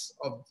sides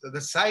of the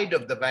side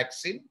of the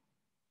vaccine.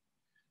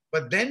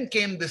 But then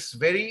came this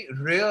very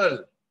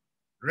real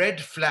red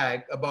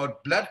flag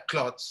about blood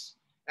clots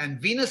and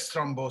venous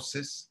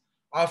thrombosis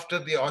after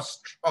the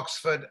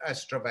Oxford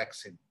Astra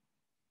vaccine.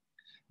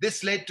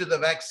 This led to the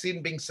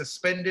vaccine being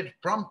suspended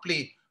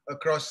promptly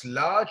across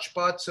large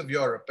parts of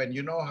Europe. And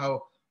you know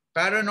how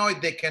paranoid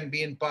they can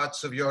be in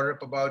parts of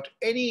Europe about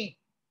any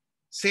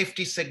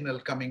safety signal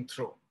coming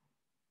through.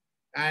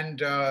 And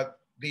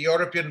the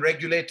European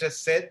regulator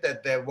said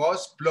that there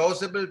was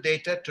plausible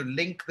data to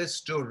link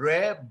this to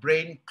rare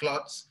brain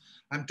clots.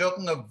 I'm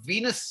talking of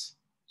venous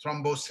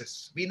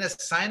thrombosis, venous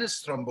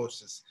sinus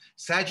thrombosis,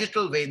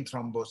 sagittal vein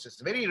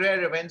thrombosis, very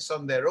rare events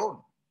on their own.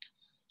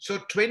 So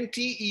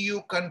 20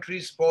 EU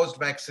countries paused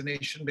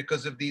vaccination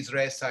because of these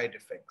rare side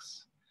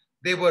effects.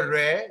 They were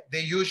rare.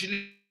 They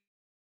usually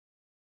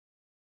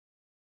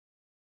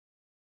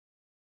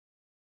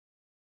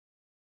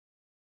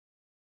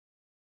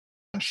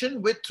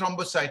function with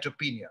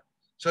thrombocytopenia.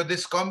 So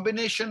this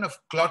combination of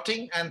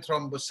clotting and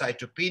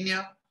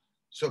thrombocytopenia,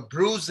 so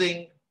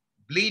bruising,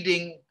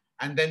 bleeding,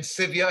 and then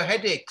severe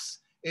headaches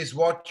is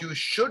what you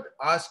should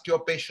ask your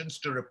patients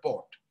to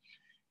report.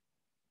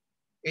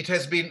 It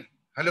has been,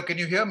 hello, can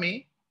you hear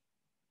me?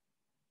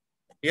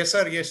 Yes,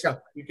 sir. Yes,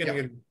 sir. You can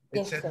hear me.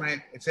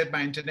 It said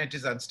my internet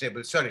is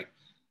unstable, sorry.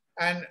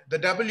 And the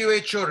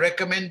WHO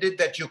recommended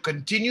that you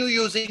continue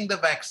using the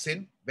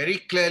vaccine. Very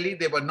clearly,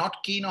 they were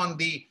not keen on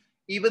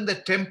even the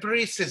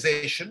temporary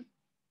cessation.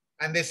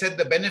 And they said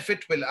the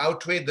benefit will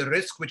outweigh the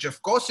risk, which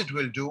of course it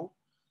will do.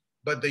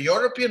 But the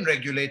European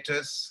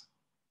regulators,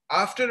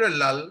 after a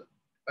lull,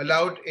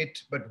 allowed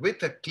it, but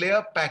with a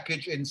clear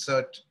package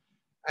insert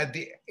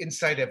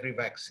inside every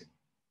vaccine.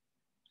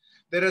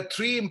 There are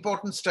 3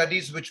 important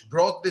studies which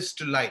brought this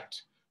to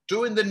light.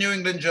 2 in the New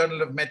England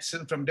Journal of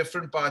Medicine from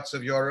different parts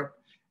of Europe,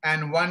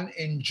 and 1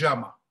 in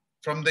JAMA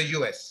from the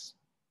US.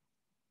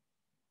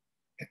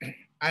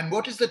 And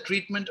what is the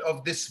treatment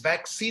of this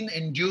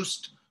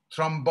vaccine-induced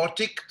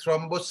thrombotic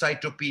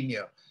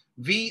thrombocytopenia?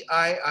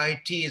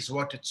 VIIT is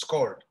what it's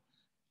called.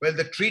 Well,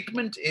 the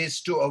treatment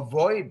is to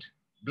avoid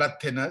blood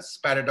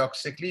thinners.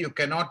 Paradoxically, you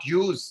cannot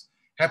use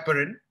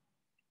heparin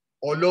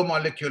or low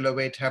molecular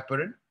weight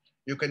heparin.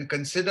 You can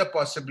consider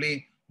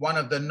possibly one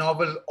of the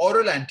novel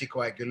oral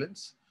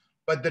anticoagulants,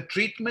 but the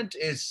treatment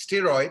is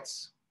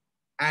steroids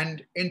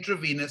and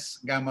intravenous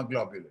gamma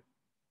globulin.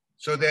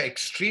 So they're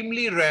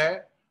extremely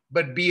rare,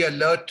 but be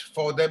alert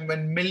for them.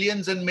 When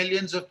millions and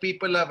millions of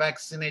people are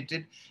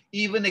vaccinated,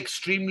 even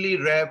extremely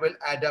rare will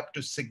add up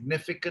to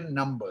significant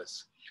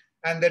numbers.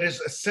 And there is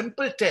a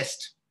simple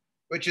test,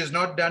 which is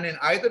not done in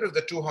either of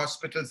the two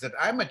hospitals that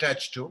I'm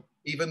attached to,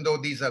 even though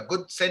these are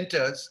good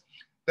centers,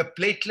 the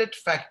platelet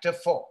factor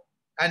 4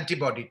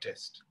 antibody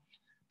test.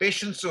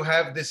 Patients who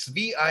have this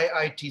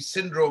VIIT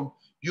syndrome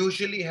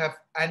usually have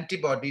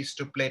antibodies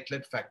to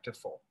platelet factor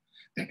 4.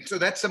 So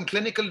that's some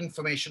clinical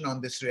information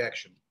on this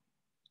reaction.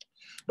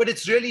 But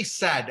it's really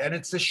sad and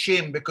it's a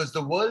shame because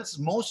the world's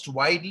most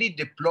widely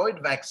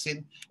deployed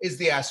vaccine is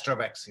the Astra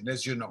vaccine,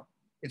 as you know.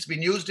 It's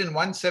been used in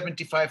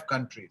 175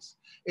 countries.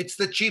 It's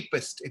the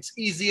cheapest, it's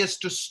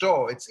easiest to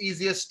store, it's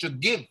easiest to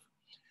give.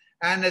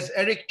 And as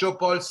Eric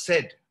Topol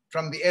said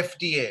from the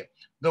FDA,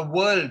 the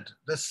world,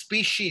 the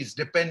species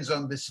depends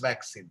on this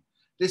vaccine.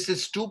 This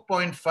is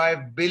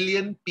 2.5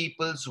 billion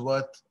people's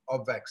worth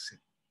of vaccine.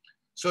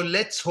 So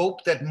let's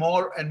hope that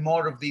more and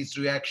more of these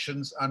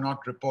reactions are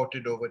not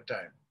reported over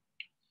time.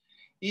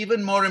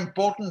 Even more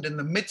important in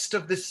the midst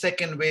of this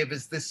second wave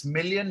is this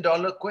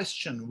million-dollar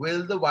question.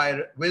 Will the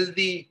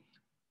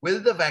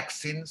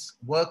vaccines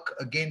work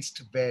against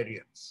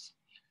variants?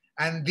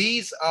 And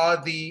these are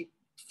the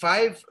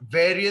 5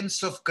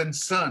 variants of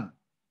concern.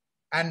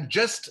 And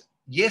just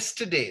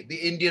yesterday, the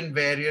Indian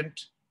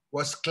variant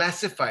was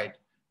classified,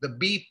 the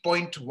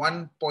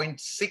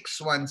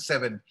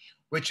B.1.617,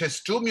 which has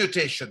 2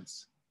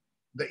 mutations,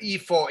 the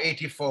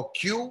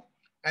E484Q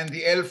and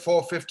the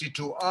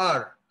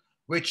L452R,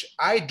 which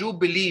I do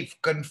believe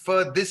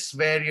confer this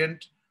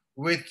variant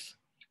with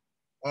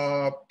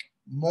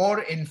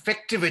more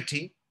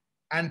infectivity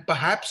and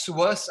perhaps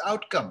worse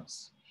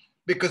outcomes.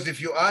 Because if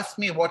you ask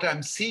me what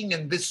I'm seeing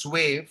in this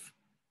wave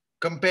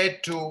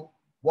compared to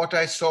what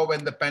I saw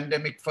when the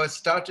pandemic first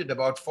started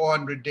about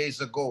 400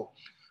 days ago,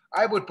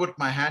 I would put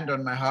my hand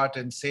on my heart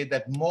and say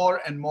that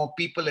more and more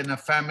people in a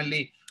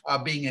family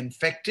are being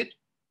infected,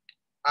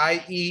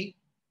 i.e.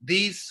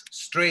 these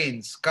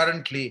strains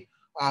currently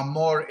are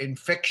more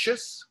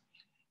infectious,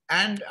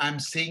 and I'm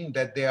seeing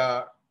that they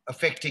are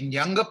affecting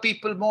younger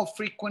people more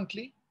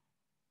frequently.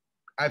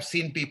 I've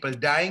seen people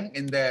dying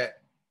in their,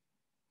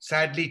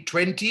 sadly,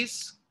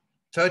 20s,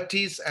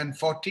 30s, and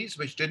 40s,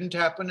 which didn't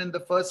happen in the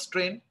first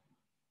strain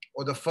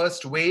or the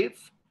first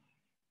wave.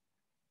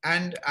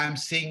 And I'm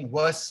seeing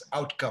worse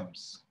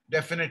outcomes,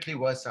 definitely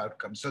worse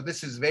outcomes. So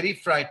this is very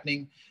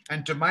frightening,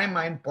 and to my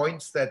mind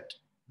points that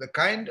the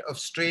kind of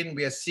strain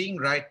we are seeing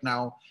right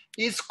now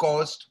is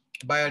caused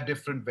by a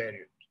different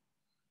variant.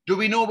 Do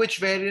we know which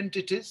variant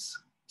it is?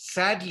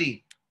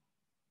 Sadly,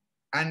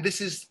 and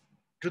this is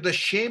to the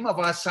shame of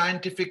our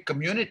scientific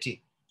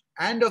community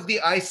and of the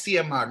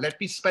ICMR, let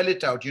me spell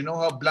it out. You know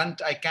how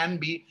blunt I can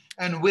be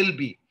and will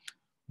be.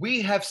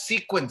 We have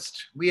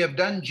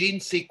done gene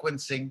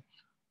sequencing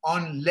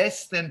on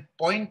less than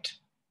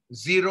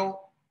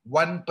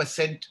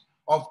 0.01%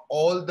 of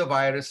all the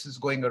viruses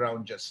going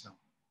around just now.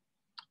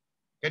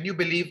 Can you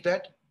believe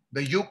that?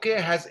 The UK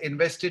has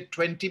invested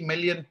 20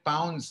 million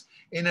pounds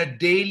in a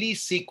daily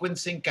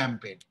sequencing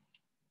campaign.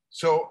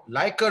 So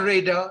like a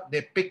radar,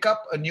 they pick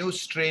up a new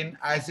strain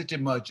as it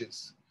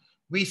emerges.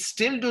 We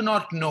still do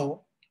not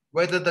know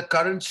whether the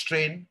current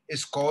strain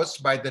is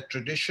caused by the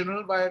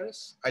traditional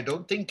virus. I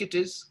don't think it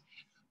is.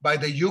 By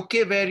the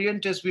UK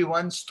variant, as we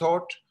once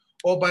thought,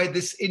 or by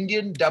this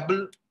Indian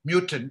double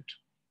mutant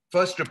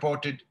first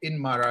reported in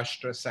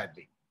Maharashtra,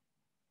 sadly.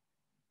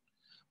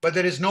 But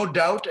there is no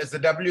doubt, as the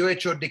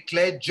WHO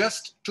declared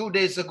just 2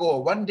 days ago,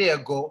 or 1 day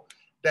ago,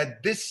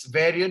 that this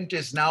variant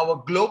is now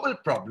a global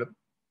problem,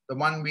 the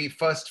one we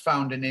first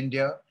found in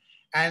India,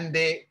 and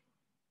they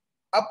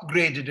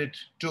upgraded it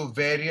to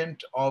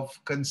variant of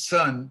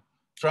concern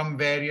from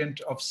variant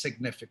of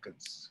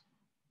significance.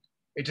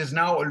 It has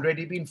now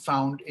already been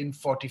found in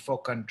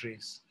 44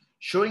 countries,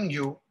 showing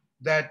you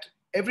that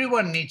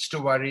everyone needs to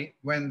worry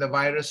when the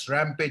virus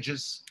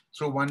rampages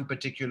through one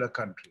particular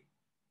country.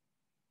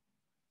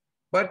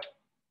 But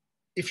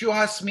if you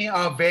ask me,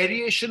 our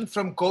variation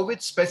from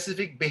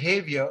COVID-specific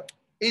behavior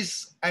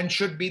is and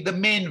should be the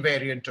main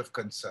variant of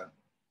concern.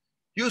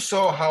 You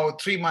saw how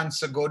 3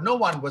 months ago, no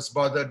one was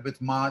bothered with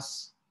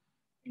masks.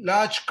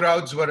 Large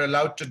crowds were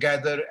allowed to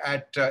gather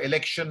at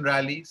election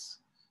rallies.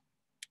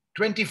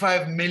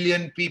 25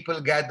 million people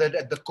gathered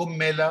at the Kumbh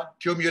Mela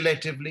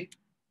cumulatively.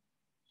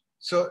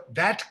 So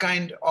that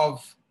kind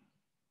of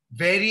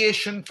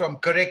variation from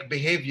correct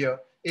behavior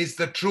is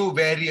the true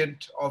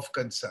variant of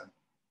concern.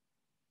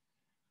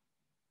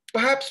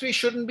 Perhaps we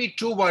shouldn't be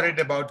too worried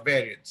about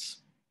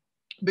variants,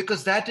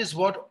 because that is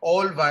what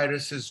all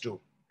viruses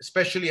do,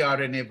 especially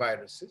RNA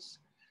viruses.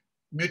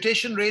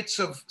 Mutation rates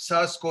of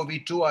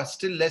SARS-CoV-2 are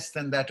still less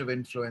than that of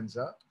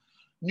influenza.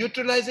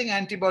 Neutralizing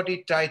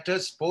antibody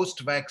titers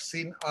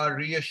post-vaccine are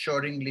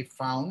reassuringly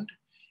found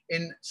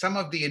in some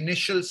of the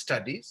initial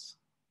studies.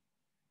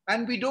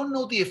 And we don't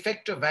know the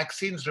effect of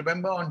vaccines,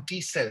 remember, on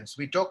T cells.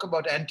 We talk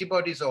about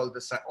antibodies all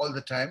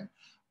the time.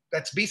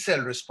 That's B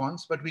cell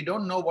response, but we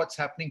don't know what's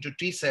happening to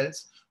T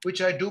cells,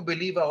 which I do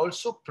believe are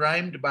also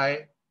primed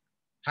by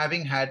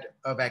having had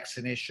a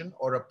vaccination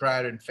or a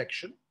prior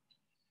infection.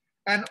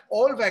 And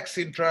all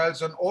vaccine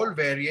trials on all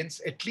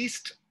variants at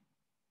least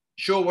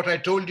show what I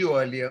told you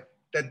earlier,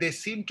 that they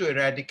seem to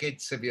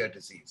eradicate severe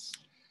disease.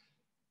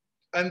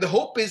 And the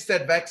hope is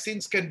that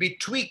vaccines can be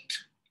tweaked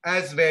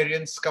as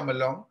variants come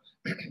along.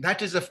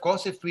 That is, of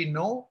course, if we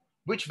know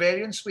which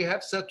variants we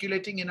have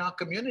circulating in our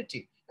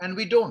community, and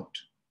we don't.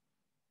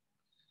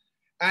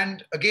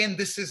 And again,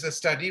 this is a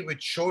study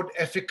which showed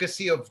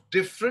efficacy of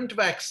different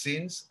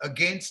vaccines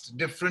against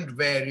different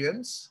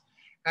variants.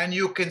 And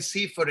you can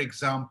see, for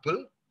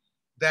example,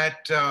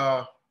 that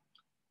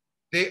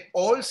they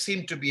all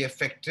seem to be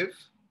effective,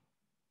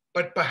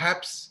 but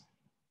perhaps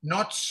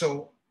not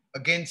so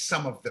against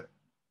some of them.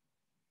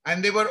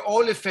 And they were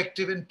all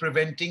effective in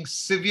preventing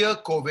severe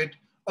COVID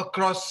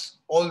across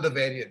all the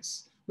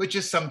variants, which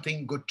is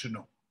something good to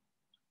know.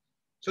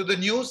 So the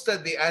news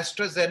that the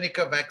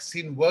AstraZeneca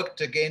vaccine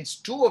worked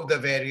against two of the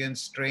variant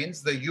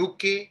strains, the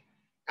UK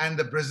and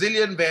the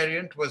Brazilian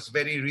variant, was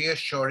very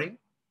reassuring.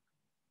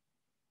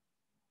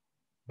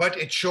 But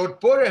it showed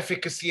poor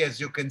efficacy, as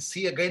you can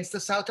see, against the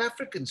South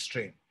African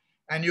strain.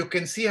 And you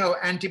can see how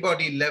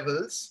antibody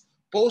levels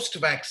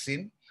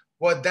post-vaccine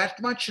were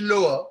that much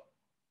lower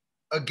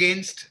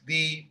against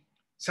the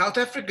South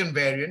African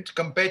variant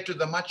compared to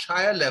the much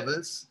higher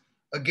levels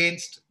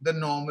against the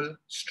normal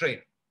strain.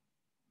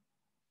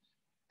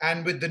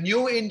 And with the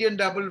new Indian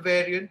double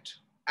variant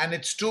and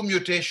its two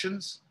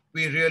mutations,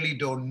 we really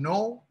don't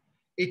know.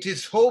 It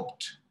is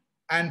hoped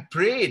and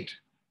prayed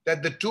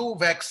that the two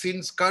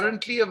vaccines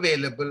currently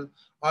available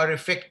are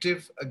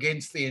effective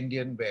against the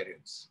Indian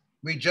variants.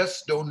 We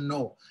just don't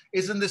know.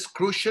 Isn't this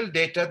crucial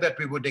data that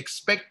we would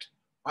expect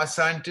our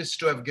scientists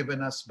to have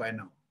given us by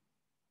now?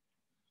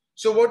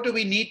 So what do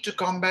we need to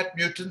combat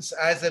mutants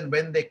as and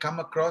when they come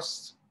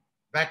across?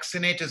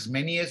 Vaccinate as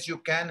many as you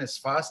can, as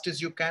fast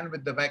as you can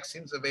with the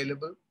vaccines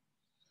available.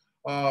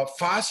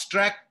 Fast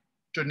track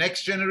to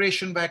next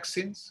generation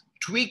vaccines.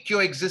 Tweak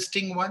your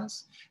existing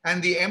ones.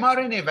 And the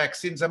mRNA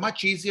vaccines are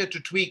much easier to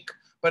tweak,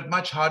 but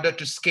much harder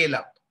to scale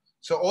up.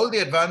 So all the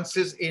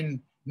advances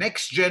in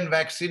next-gen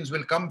vaccines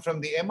will come from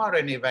the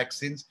mRNA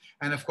vaccines.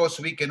 And of course,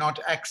 we cannot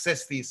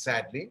access these,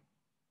 sadly.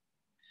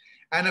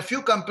 And a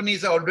few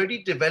companies are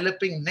already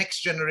developing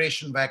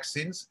next-generation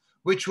vaccines,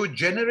 which would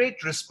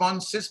generate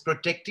responses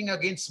protecting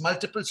against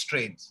multiple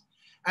strains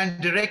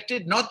and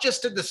directed not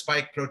just at the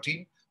spike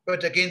protein,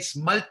 but against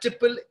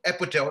multiple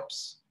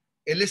epitopes,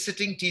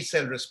 eliciting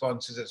T-cell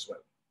responses as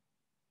well.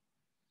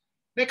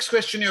 Next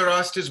question you're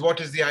asked is, what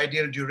is the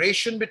ideal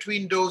duration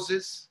between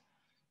doses?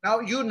 Now,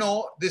 you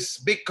know this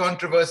big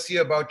controversy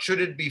about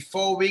should it be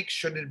 4 weeks,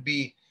 should it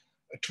be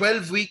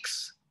 12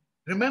 weeks?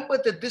 Remember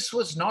that this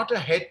was not a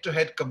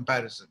head-to-head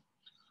comparison.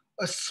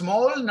 A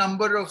small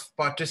number of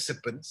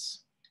participants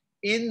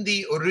in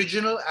the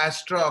original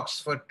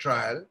Astra-Oxford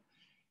trial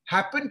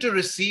happened to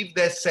receive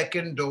their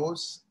second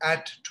dose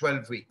at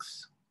 12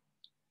 weeks.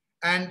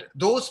 And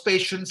those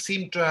patients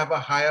seemed to have a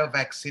higher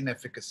vaccine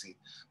efficacy.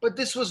 But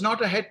this was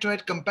not a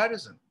head-to-head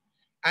comparison.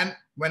 And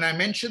when I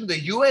mentioned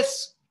the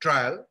US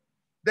trial,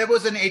 there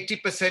was an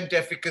 80%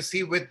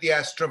 efficacy with the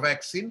Astra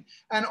vaccine,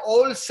 and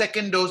all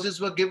second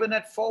doses were given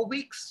at 4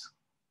 weeks.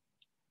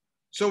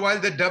 So while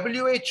the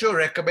WHO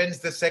recommends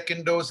the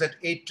second dose at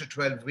 8 to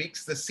 12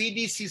 weeks, the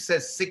CDC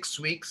says 6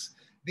 weeks,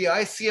 the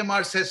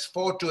ICMR says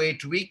 4 to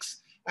 8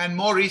 weeks, and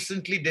more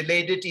recently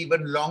delayed it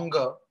even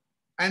longer.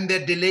 And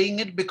they're delaying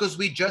it because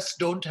we just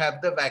don't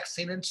have the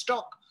vaccine in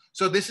stock.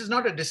 So this is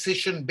not a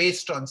decision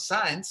based on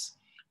science.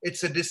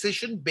 It's a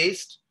decision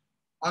based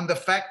on the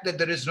fact that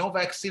there is no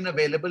vaccine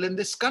available in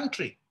this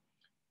country.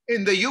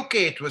 In the UK,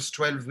 it was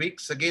 12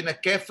 weeks. Again, a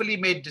carefully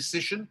made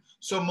decision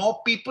so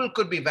more people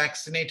could be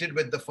vaccinated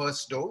with the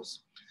first dose.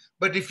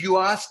 But if you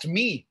asked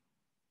me,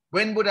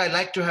 when would I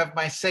like to have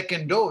my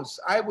second dose?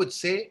 I would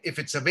say, if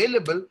it's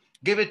available,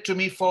 give it to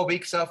me 4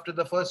 weeks after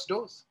the first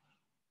dose.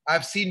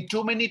 I've seen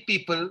too many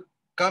people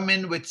come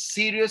in with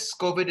serious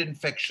COVID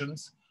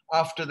infections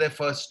after their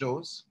first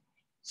dose.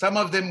 Some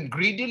of them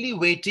greedily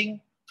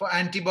waiting for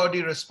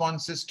antibody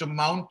responses to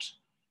mount,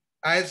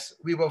 as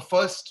we were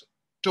first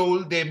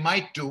told they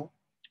might do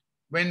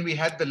when we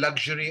had the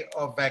luxury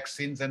of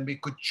vaccines and we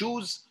could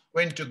choose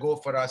when to go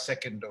for our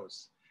second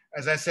dose.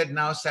 As I said,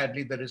 now,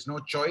 sadly, there is no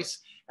choice.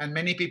 And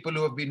many people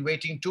who have been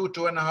waiting 2,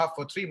 2.5,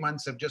 or 3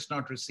 months have just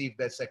not received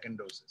their second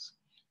doses.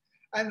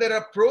 And there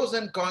are pros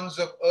and cons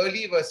of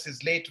early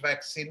versus late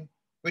vaccine,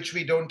 which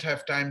we don't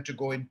have time to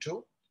go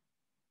into.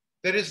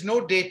 There is no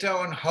data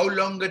on how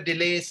long a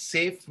delay is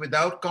safe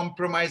without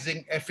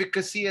compromising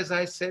efficacy, as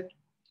I said.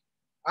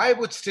 I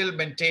would still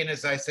maintain,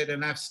 as I said,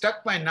 and I've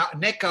stuck my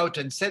neck out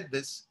and said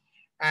this,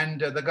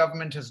 and the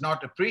government has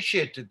not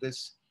appreciated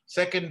this,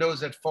 second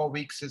dose at 4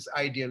 weeks is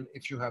ideal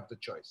if you have the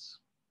choice.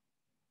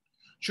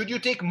 Should you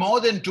take more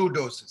than 2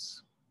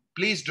 doses?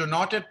 Please do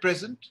not at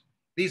present.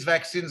 These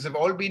vaccines have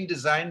all been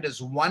designed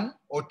as 1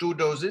 or 2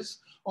 doses.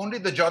 Only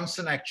the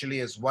Johnson actually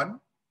is 1.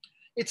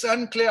 It's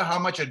unclear how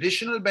much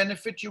additional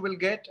benefit you will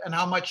get and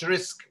how much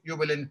risk you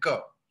will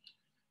incur.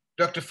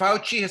 Dr.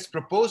 Fauci has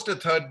proposed a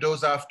 3rd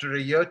dose after a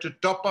year to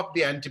top up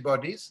the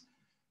antibodies.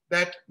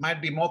 That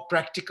might be more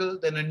practical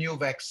than a new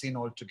vaccine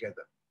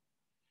altogether.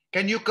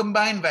 Can you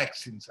combine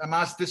vaccines? I'm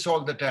asked this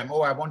all the time.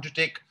 Oh, I want to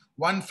take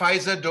 1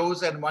 Pfizer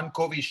dose and 1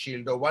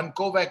 Covishield, or 1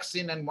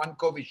 Covaxin and 1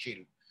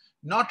 Covishield.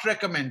 Not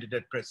recommended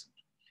at present.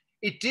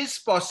 It is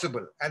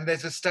possible, and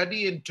there's a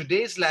study in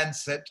today's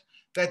Lancet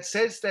that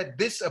says that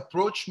this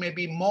approach may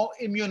be more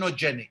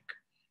immunogenic.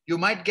 You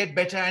might get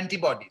better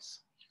antibodies.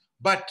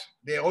 But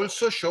they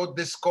also showed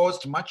this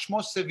caused much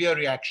more severe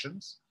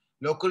reactions,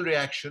 local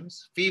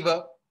reactions,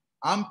 fever,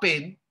 arm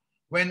pain,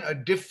 when a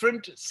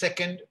different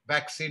 2nd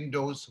vaccine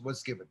dose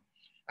was given.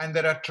 And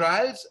there are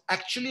trials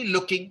actually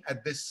looking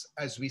at this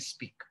as we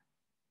speak.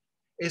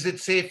 Is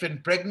it safe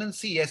in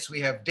pregnancy? Yes, we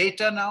have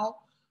data now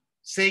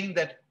saying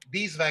that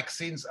these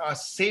vaccines are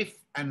safe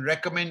and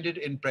recommended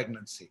in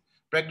pregnancy.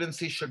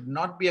 Pregnancy should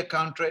not be a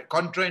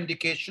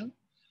contraindication.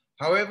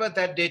 However,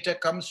 that data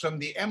comes from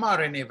the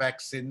mRNA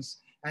vaccines,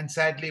 and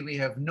sadly, we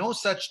have no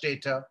such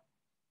data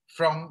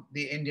from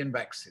the Indian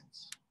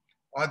vaccines.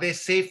 Are they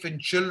safe in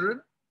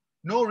children?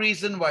 No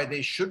reason why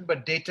they should,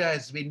 but data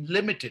has been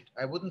limited.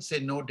 I wouldn't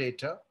say no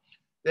data.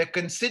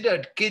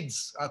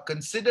 Kids are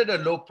considered a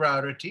low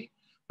priority,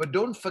 but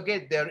don't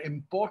forget they're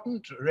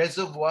important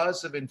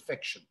reservoirs of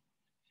infection.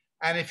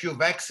 And if you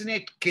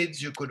vaccinate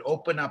kids, you could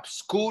open up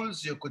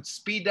schools, you could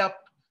speed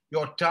up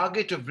your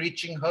target of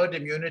reaching herd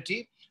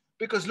immunity.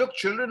 Because look,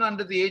 children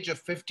under the age of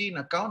 15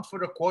 account for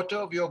 1/4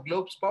 of your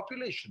globe's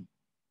population.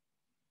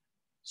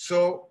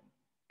 So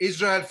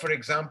Israel, for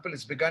example,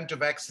 has begun to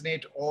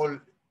vaccinate all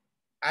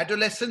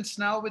adolescents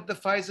now with the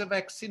Pfizer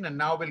vaccine, and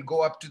now will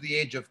go up to the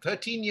age of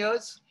 13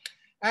 years.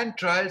 And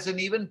trials in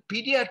even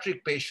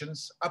pediatric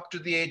patients up to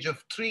the age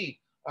of 3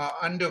 are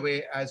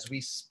underway as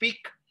we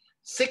speak.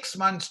 6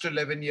 months to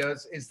 11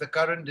 years is the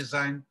current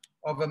design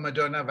of a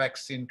Moderna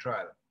vaccine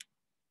trial.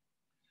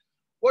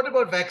 What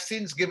about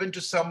vaccines given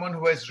to someone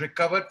who has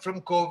recovered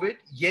from COVID?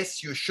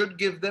 Yes, you should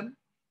give them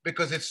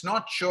because it's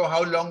not sure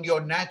how long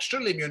your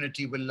natural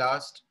immunity will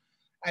last.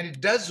 And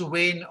it does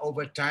wane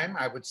over time,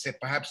 I would say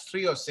perhaps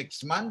 3 or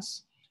 6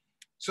 months.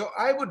 So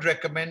I would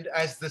recommend,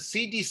 as the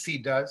CDC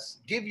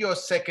does, give your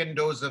 2nd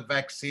dose of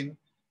vaccine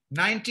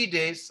 90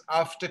 days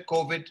after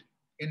COVID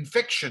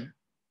infection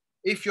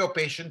if your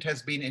patient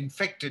has been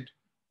infected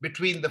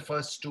between the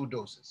first 2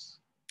 doses.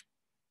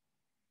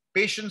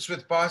 Patients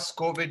with past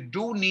COVID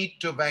do need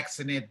to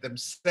vaccinate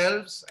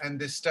themselves, and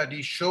this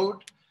study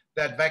showed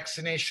that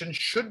vaccination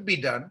should be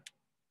done,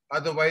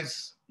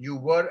 otherwise you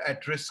were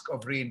at risk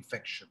of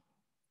reinfection.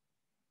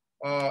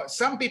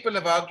 Some people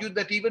have argued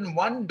that even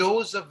 1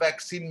 dose of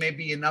vaccine may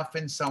be enough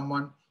in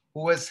someone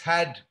who has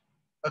had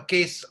a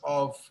case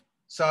of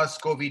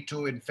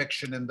SARS-CoV-2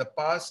 infection in the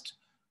past,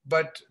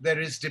 but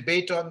there is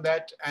debate on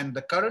that, and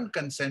the current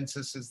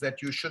consensus is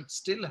that you should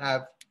still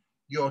have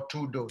your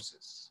 2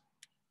 doses.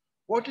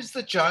 What is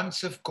the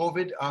chance of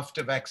COVID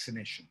after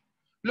vaccination?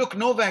 Look,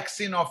 no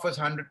vaccine offers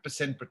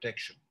 100%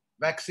 protection.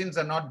 Vaccines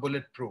are not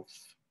bulletproof.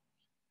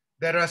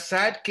 There are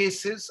sad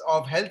cases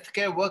of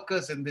healthcare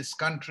workers in this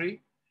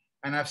country,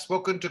 and I've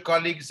spoken to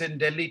colleagues in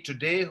Delhi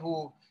today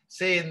who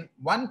say in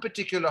one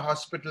particular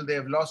hospital, they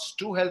have lost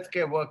 2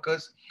 healthcare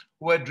workers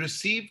who had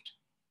received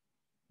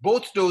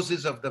both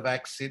doses of the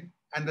vaccine,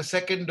 and the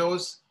 2nd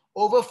dose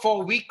over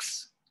 4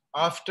 weeks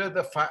after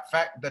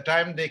the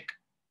time they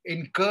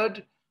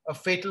incurred a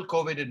fatal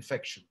COVID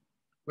infection,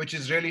 which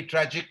is really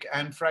tragic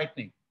and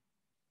frightening.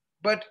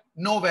 But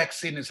no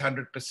vaccine is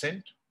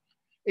 100%.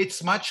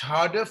 It's much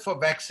harder for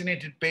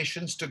vaccinated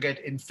patients to get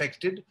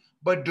infected,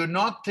 but do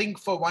not think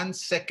for 1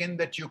 second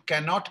that you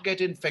cannot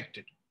get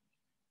infected.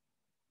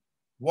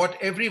 What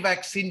every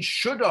vaccine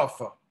should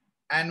offer,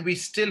 and we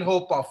still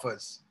hope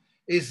offers,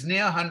 is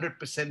near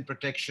 100%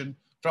 protection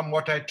from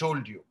what I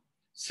told you: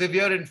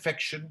 severe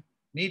infection,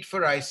 need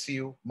for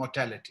ICU,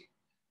 mortality.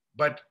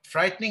 But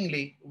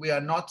frighteningly, we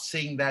are not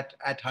seeing that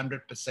at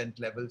 100%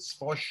 levels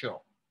for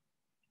sure.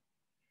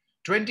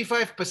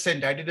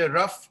 25%, I did a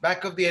rough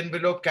back of the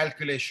envelope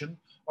calculation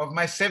of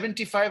my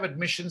 75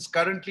 admissions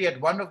currently at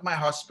one of my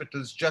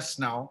hospitals just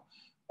now.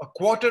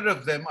 1/4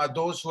 of them are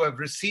those who have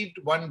received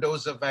 1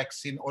 dose of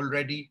vaccine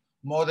already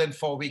more than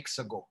 4 weeks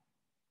ago.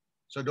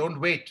 So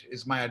don't wait,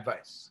 is my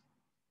advice.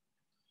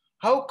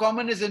 How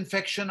common is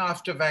infection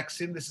after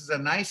vaccine? This is a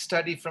nice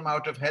study from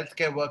out of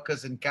healthcare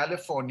workers in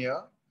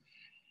California,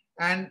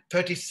 and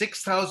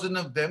 36,000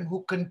 of them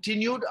who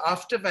continued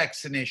after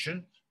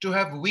vaccination to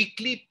have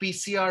weekly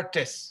PCR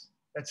tests.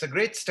 That's a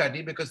great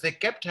study because they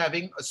kept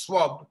having a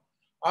swab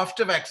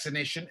after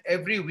vaccination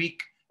every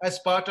week as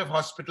part of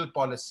hospital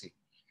policy.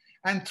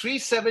 And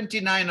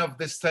 379 of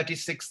this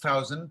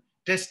 36,000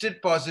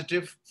 tested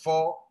positive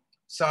for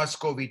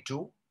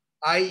SARS-CoV-2,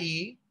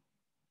 i.e.,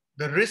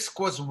 the risk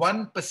was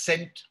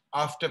 1%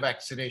 after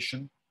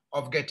vaccination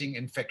of getting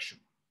infection.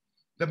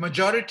 the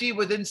majority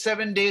within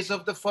 7 days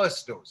of the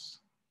first dose.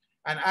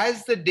 And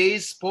as the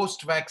days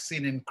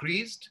post-vaccine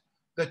increased,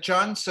 the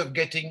chance of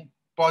getting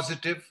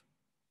positive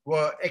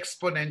were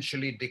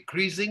exponentially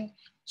decreasing.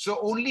 So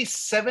only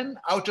 7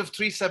 out of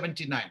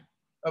 379,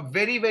 a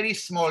very, very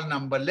small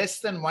number, less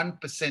than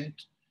 1%,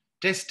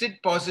 tested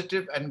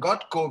positive and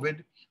got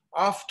COVID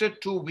after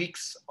 2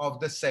 weeks of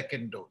the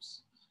second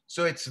dose.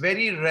 So it's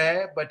very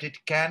rare, but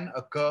it can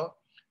occur.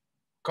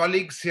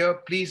 Colleagues here,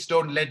 please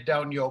don't let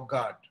down your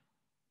guard.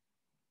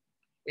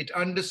 It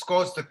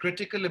underscores the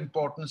critical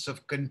importance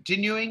of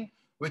continuing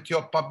with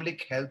your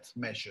public health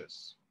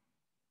measures.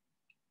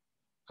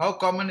 How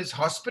common is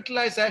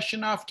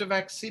hospitalization after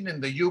vaccine? In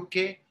the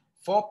UK,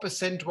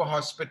 4% were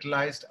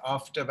hospitalized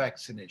after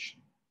vaccination.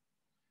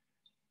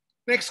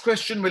 Next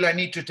question, will I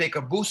need to take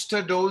a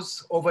booster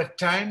dose over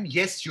time?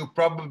 Yes, you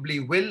probably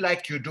will,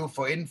 like you do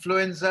for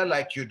influenza,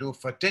 like you do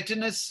for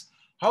tetanus.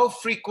 How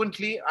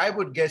frequently? I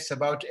would guess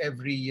about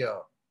every year.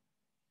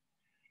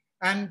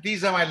 And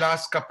these are my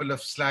last couple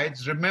of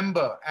slides.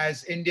 Remember,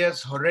 as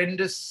India's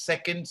horrendous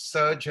second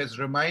surge has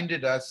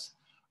reminded us,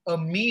 a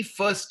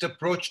me-first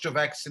approach to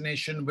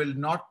vaccination will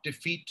not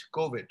defeat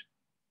COVID.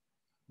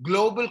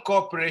 Global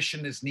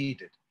cooperation is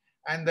needed.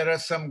 And there are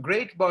some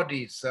great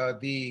bodies.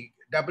 The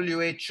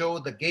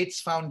WHO, the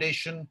Gates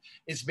Foundation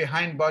is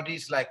behind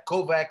bodies like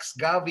COVAX,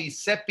 Gavi,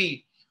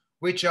 CEPI,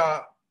 which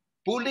are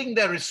pooling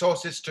their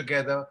resources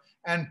together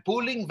and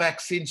pooling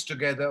vaccines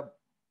together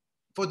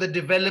for the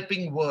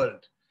developing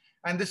world.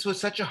 And this was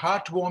such a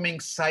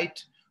heartwarming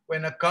sight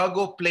when a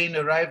cargo plane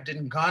arrived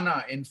in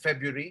Ghana in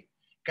February,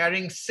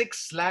 carrying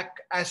 6 lakh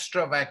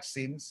Astra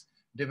vaccines,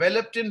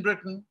 developed in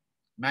Britain,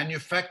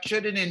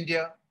 manufactured in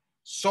India,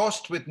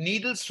 sourced with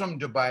needles from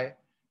Dubai.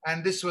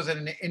 And this was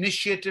an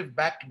initiative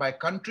backed by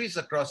countries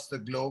across the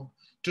globe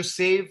to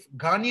save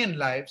Ghanaian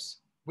lives,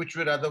 which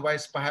would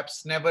otherwise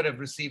perhaps never have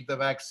received the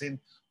vaccine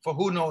for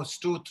who knows,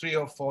 2, 3,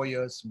 or 4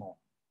 years more.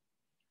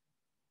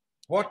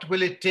 What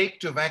will it take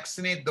to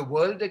vaccinate the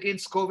world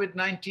against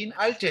COVID-19?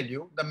 I'll tell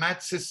you, the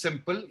maths is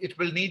simple. It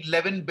will need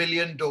 11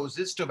 billion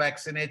doses to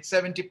vaccinate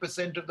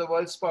 70% of the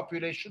world's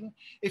population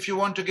if you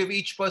want to give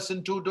each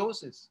person 2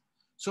 doses.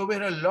 So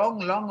we're a long,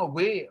 long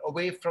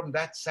away from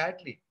that,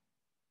 sadly.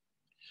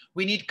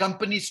 We need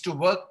companies to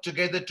work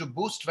together to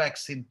boost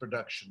vaccine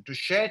production, to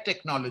share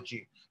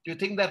technology. Do you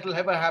think that will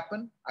ever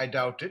happen? I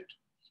doubt it.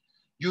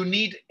 You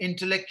need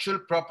intellectual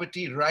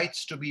property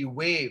rights to be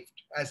waived,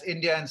 as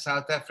India and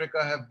South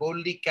Africa have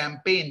boldly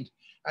campaigned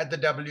at the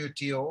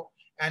WTO.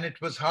 And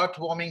it was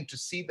heartwarming to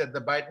see that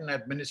the Biden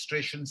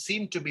administration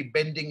seemed to be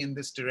bending in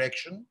this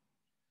direction.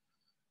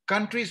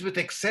 Countries with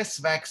excess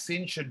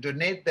vaccine should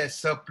donate their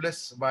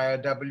surplus via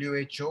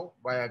WHO,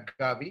 via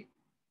Gavi.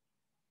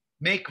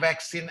 Make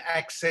vaccine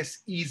access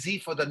easy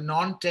for the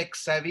non-tech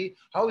savvy.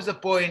 How is a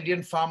poor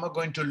Indian farmer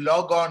going to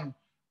log on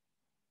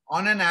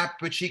an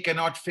app which he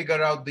cannot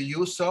figure out the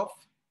use of?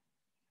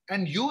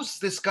 And use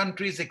this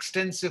country's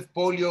extensive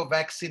polio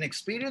vaccine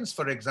experience,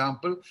 for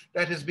example,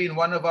 that has been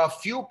one of our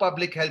few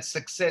public health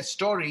success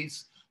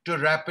stories to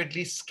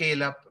rapidly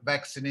scale up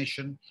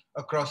vaccination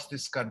across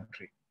this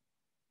country.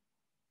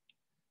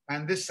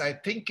 And this, I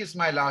think, is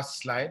my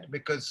last slide,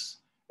 because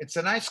it's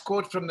a nice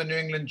quote from the New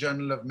England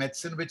Journal of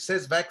Medicine, which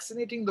says,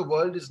 vaccinating the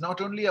world is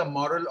not only a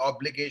moral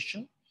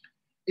obligation,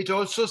 it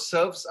also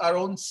serves our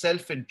own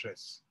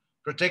self-interest,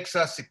 protects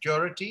our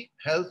security,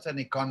 health, and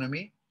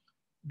economy.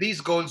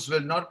 These goals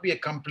will not be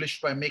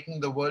accomplished by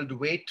making the world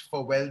wait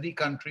for wealthy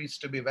countries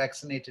to be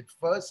vaccinated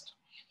first.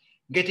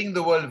 Getting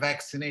the world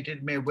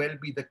vaccinated may well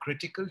be the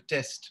critical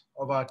test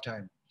of our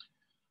time.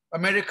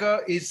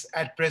 America is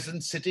at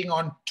present sitting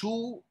on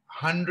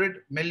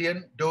 200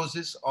 million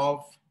doses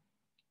of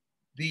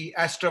the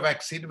Astra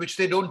vaccine, which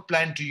they don't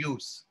plan to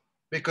use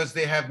because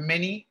they have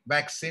many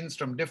vaccines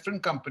from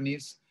different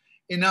companies,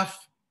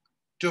 enough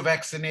to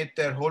vaccinate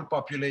their whole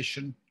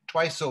population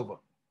twice over.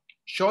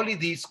 Surely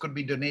these could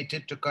be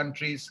donated to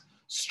countries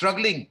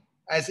struggling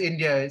as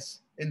India is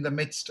in the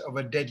midst of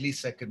a deadly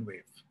second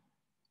wave.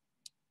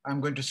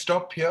 I'm going to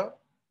stop here.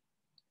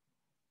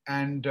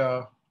 And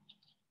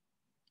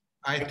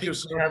I think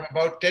we have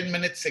about 10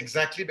 minutes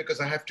exactly, because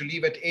I have to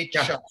leave at 8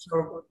 sharp.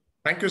 So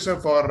thank you, sir,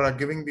 for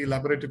giving the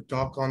elaborative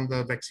talk on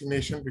the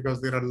vaccination,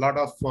 because there are a lot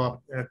of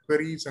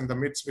queries and the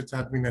myths which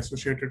have been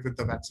associated with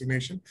the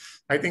vaccination.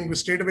 I think we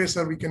straight away,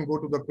 sir, we can go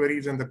to the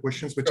queries and the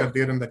questions which are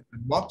there in the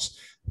box,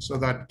 so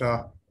that,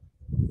 there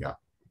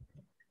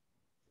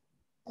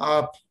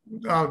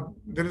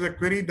is a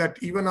query that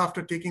even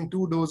after taking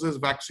 2 doses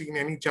vaccine,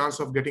 any chance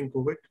of getting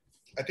COVID?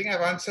 I think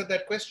I've answered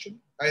that question.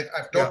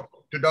 I've talked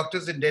to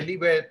doctors in Delhi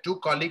where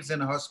 2 colleagues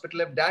in a hospital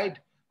have died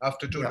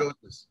after 2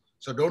 doses.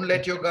 So don't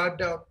let your guard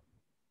down.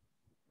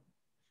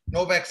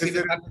 No vaccine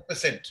is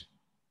 100%.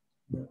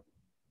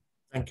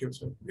 Thank you,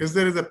 sir. Is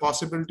there a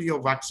possibility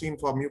of vaccine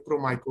for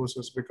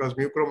mucormycosis? Because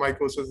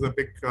mucormycosis is a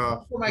big...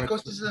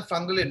 mucormycosis is a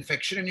fungal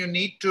infection and you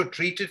need to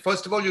treat it.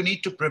 First of all, you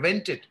need to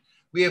prevent it.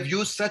 We have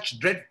used such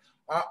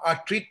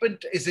our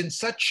treatment is in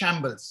such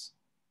shambles.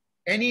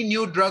 Any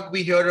new drug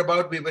we hear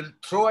about, we will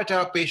throw at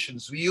our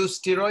patients. We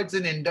use steroids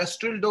in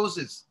industrial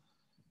doses.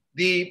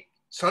 The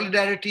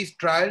Solidarity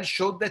trial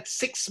showed that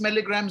 6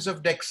 milligrams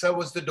of Dexa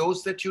was the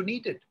dose that you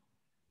needed.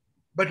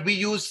 But we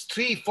used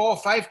 3, 4,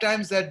 5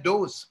 times that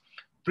dose,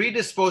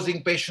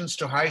 predisposing patients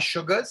to high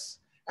sugars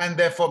and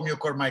therefore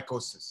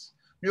mucormycosis.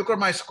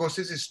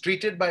 Mucormycosis is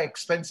treated by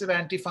expensive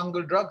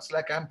antifungal drugs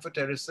like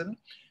amphotericin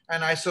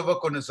and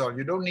isovaconazole.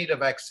 You don't need a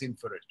vaccine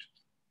for it.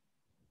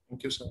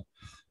 Thank you, sir.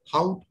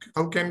 How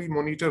can we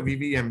monitor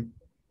VVM?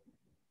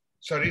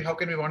 Sorry, how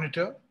can we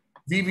monitor?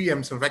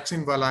 VVM, so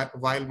vaccine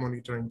vial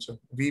monitoring, so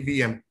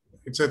VVM.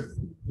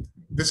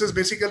 This is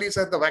basically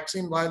the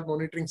vaccine vial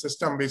monitoring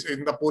system.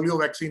 In the polio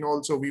vaccine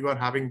also, we were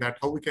having that.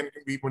 How we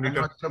monitor?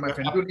 I'm not sure, my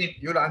friend.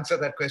 You'll answer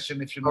that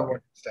question if you know what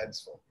it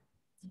stands for.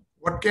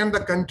 What can the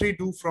country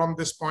do from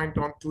this point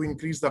on to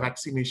increase the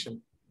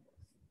vaccination?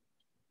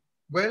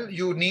 Well,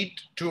 you needed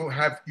to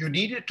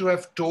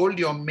have told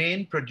your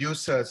main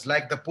producers,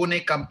 like the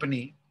Pune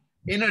company,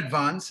 in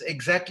advance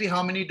exactly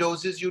how many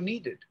doses you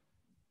needed.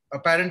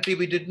 Apparently,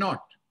 we did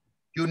not.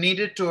 You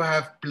needed to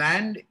have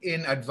planned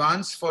in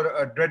advance for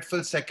a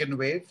dreadful second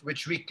wave,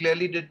 which we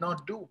clearly did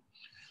not do.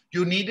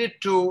 You needed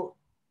to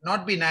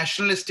not be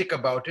nationalistic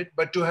about it,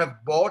 but to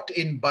have bought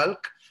in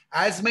bulk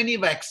as many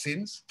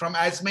vaccines from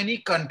as many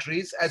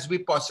countries as we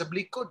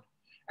possibly could.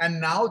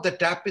 And now the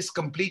tap is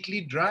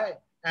completely dry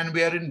and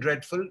we are in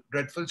dreadful,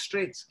 dreadful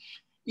straits.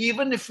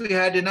 Even if we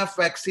had enough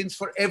vaccines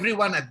for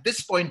everyone at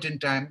this point in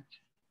time,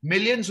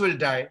 millions will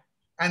die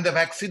and the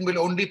vaccine will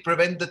only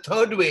prevent the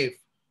third wave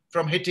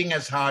from hitting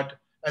as hard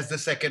as the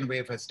second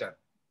wave has done.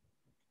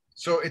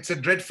 So it's a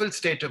dreadful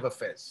state of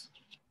affairs.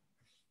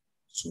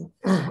 So,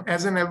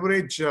 as an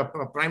average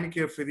primary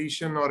care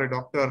physician or a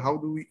doctor,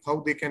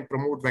 how they can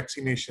promote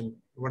vaccination?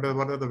 What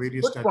are the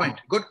various?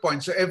 Good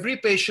point. So every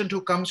patient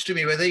who comes to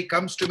me, whether he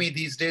comes to me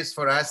these days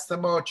for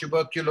asthma or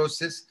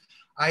tuberculosis,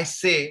 I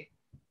say,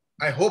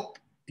 I hope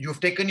you've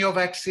taken your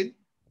vaccine.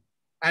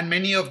 And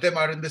many of them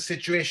are in the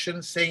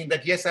situation saying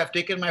that, yes, I've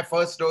taken my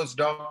first dose,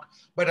 doc,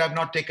 but I've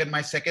not taken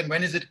my second.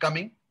 When is it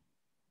coming?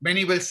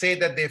 Many will say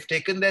that they've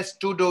taken their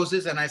 2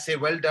 doses and I say,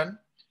 well done.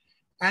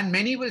 And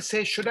many will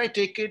say, should I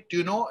take it?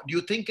 Do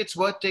you think it's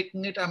worth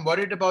taking it? I'm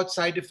worried about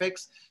side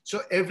effects.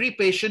 So every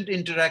patient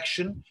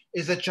interaction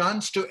is a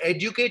chance to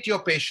educate your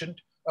patient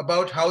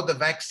about how the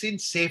vaccine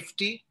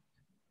safety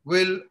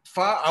will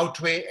far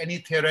outweigh any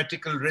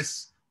theoretical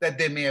risks that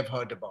they may have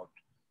heard about.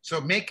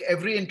 So make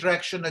every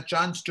interaction a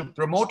chance to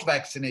promote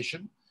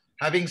vaccination.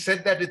 Having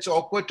said that, it's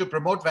awkward to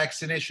promote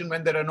vaccination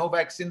when there are no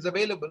vaccines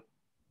available.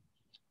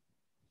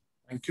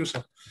 Thank you,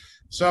 sir.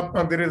 So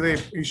there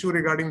is an issue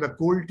regarding the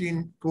cold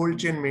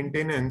chain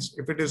maintenance.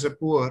 If it is a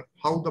poor,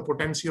 how the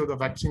potency of the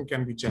vaccine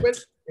can be checked? Well,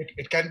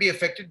 it can be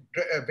affected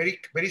very,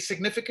 very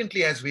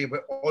significantly, as we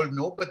all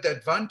know. But the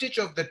advantage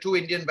of the 2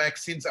 Indian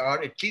vaccines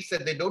are at least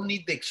that they don't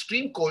need the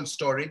extreme cold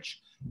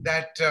storage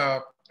that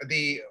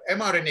the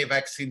mRNA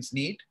vaccines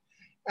need.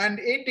 And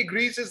 8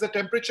 degrees is the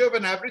temperature of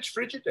an average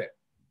Frigidaire.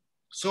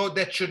 So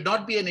that should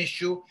not be an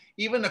issue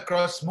even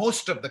across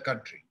most of the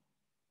country.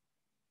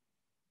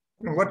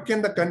 What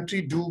can the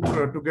country do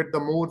to get the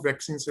more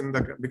vaccines in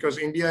because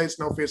India is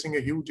now facing a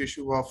huge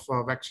issue of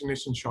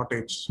vaccination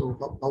shortage. So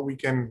how we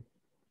can?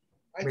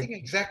 I think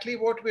exactly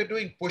what we're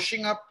doing,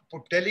 pushing up,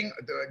 getting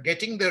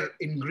the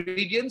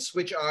ingredients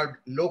which our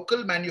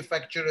local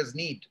manufacturers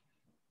need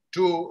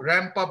to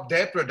ramp up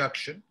their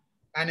production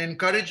and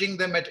encouraging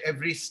them at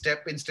every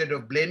step instead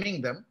of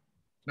blaming them,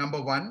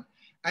 number one,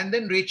 and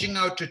then reaching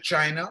out to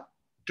China,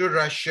 to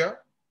Russia,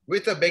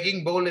 with a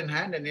begging bowl in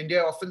hand, and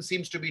India often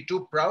seems to be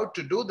too proud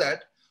to do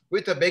that,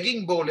 with a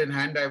begging bowl in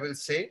hand, I will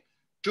say,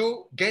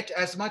 to get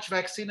as much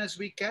vaccine as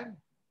we can.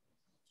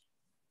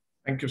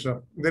 Thank you,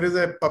 sir. There is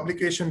a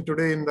publication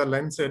today in the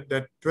Lancet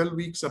that 12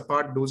 weeks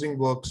apart dosing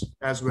works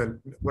as well.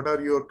 What are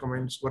your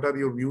comments? What are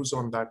your views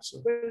on that, sir?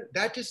 Well,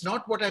 that is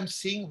not what I'm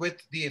seeing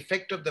with the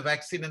effect of the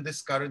vaccine in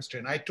this current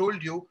strain. I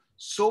told you,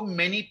 so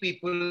many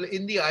people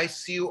in the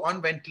ICU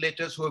on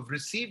ventilators who have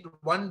received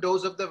 1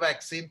 dose of the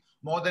vaccine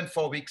more than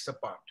 4 weeks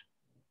apart.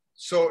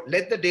 So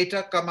let the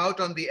data come out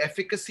on the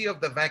efficacy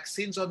of the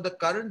vaccines on the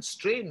current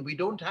strain. We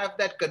don't have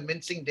that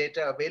convincing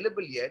data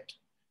available yet.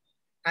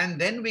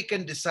 And then we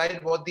can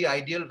decide what the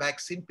ideal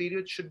vaccine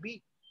period should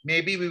be.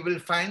 Maybe we will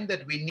find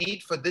that we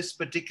need for this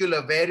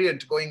particular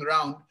variant going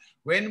around,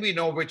 when we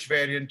know which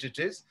variant it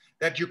is,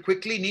 that you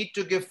quickly need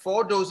to give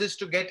 4 doses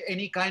to get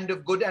any kind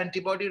of good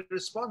antibody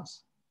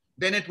response.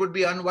 Then it would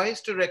be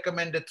unwise to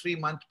recommend a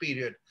 3-month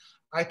period.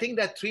 I think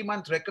that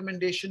 3-month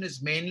recommendation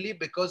is mainly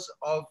because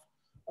of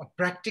a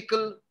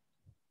practical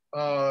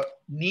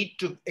need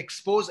to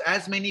expose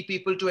as many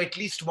people to at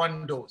least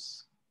 1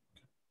 dose.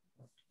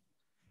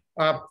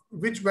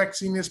 Which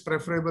vaccine is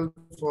preferable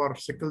for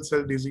sickle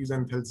cell disease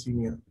and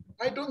thalassemia?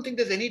 I don't think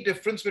there's any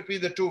difference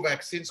between the 2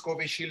 vaccines,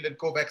 Covishield and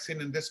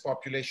Covaxin, in this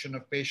population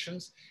of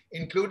patients,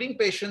 including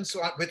patients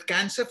with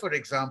cancer, for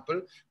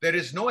example. There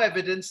is no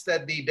evidence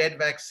that the dead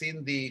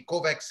vaccine, the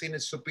Covaxin,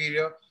 is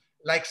superior,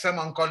 like some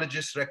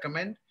oncologists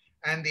recommend.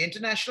 And the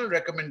international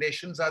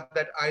recommendations are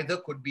that either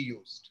could be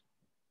used.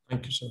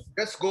 Thank you, sir.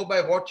 Just go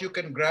by what you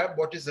can grab,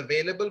 what is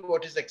available,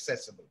 what is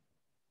accessible.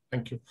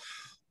 Thank you.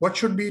 What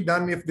should be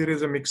done if there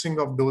is a mixing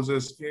of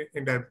doses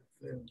in that?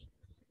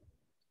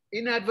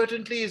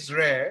 Inadvertently is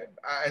rare,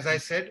 as I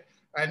said,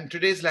 and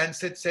today's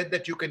Lancet said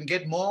that you can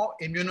get more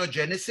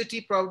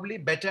immunogenicity, probably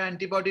better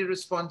antibody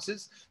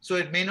responses. So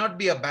it may not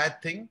be a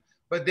bad thing,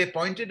 but they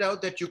pointed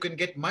out that you can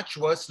get much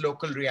worse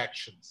local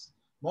reactions,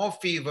 more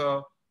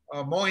fever,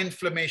 more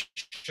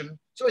inflammation.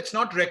 So it's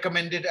not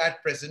recommended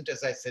at present,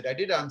 as I said. I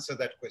did answer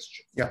that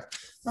question. Yeah.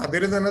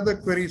 There is another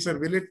query, sir.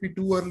 Will it be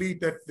too early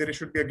that there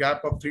should be a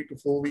gap of 3 to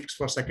 4 weeks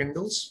for second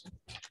dose?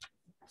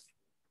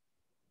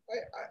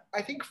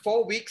 I think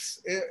 4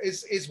 weeks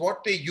is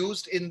what they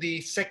used in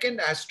the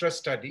second Astra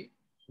study.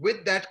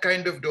 With that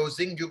kind of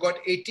dosing, you got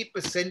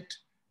 80%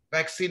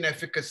 vaccine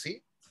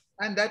efficacy.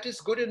 And that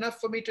is good enough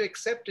for me to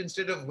accept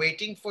instead of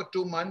waiting for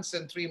 2 months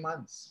and 3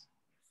 months,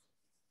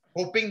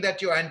 hoping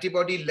that your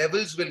antibody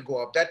levels will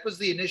go up. That was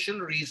the initial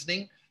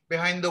reasoning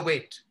behind the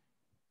wait.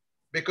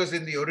 Because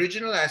in the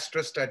original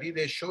Astra study,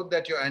 they showed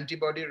that your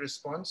antibody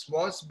response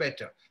was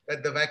better,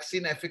 that the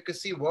vaccine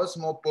efficacy was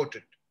more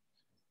potent.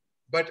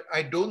 But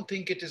I don't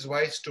think it is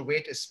wise to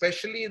wait,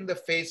 especially in the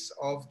face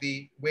of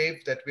the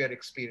wave that we are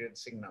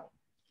experiencing now.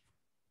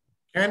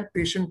 Can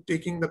patient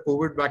taking the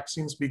COVID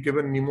vaccines be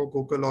given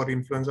pneumococcal or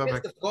influenza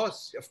vaccine?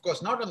 Yes, of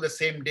course, not on the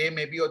same day,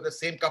 maybe, or the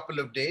same couple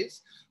of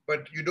days,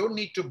 but you don't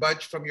need to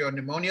budge from your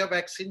pneumonia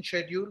vaccine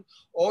schedule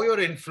or your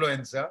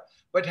influenza.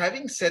 But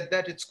having said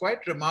that, it's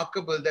quite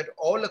remarkable that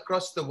all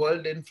across the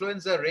world,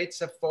 influenza rates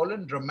have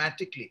fallen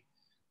dramatically.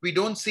 We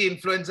don't see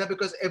influenza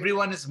because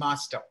everyone is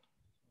masked up.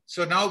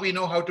 So now we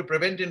know how to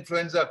prevent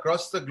influenza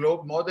across the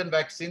globe. More than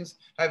vaccines,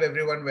 have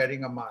everyone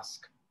wearing a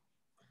mask.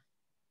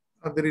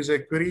 There is a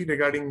query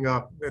regarding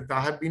that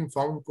I have been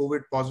found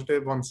COVID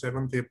positive on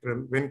 7th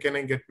April. When can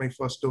I get my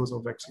first dose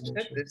of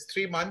vaccination? It's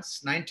 3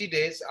 months, 90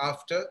 days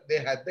after they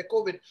had the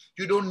COVID.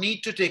 You don't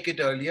need to take it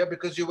earlier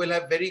because you will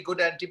have very good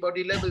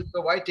antibody levels.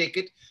 So why take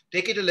it?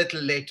 Take it a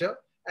little later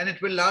and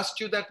it will last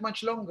you that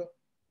much longer.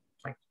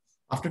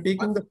 After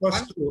taking the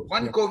first dose,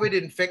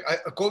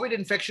 a COVID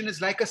infection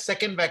is like a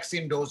second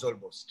vaccine dose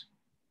almost.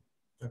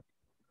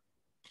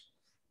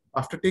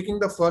 After taking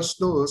the first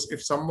dose,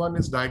 if someone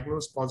is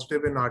diagnosed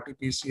positive in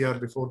RT-PCR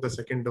before the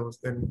second dose,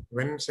 then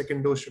when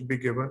second dose should be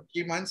given?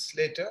 3 months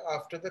later,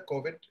 after the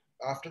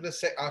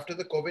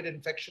COVID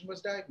infection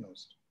was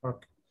diagnosed.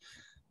 Okay.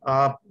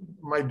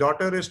 My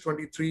daughter is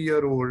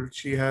 23-year-old.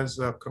 She has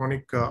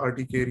chronic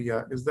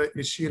urticaria.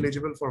 Is she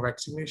eligible for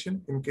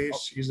vaccination? In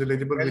case she's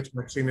eligible, which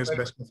vaccine is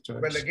best of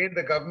choice? Well, again,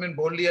 the government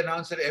boldly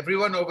announced that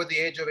everyone over the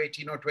age of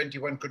 18 or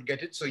 21 could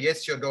get it. So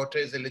yes, your daughter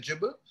is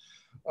eligible.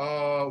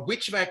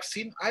 Which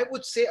vaccine? I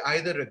would say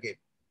either again.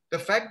 The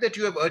fact that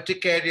you have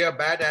urticaria,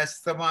 bad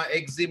asthma,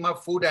 eczema,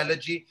 food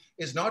allergy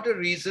is not a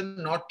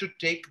reason not to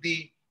take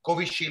the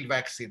Covishield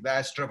vaccine, the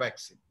Astra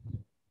vaccine.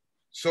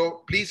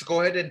 So please go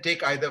ahead and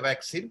take either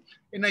vaccine.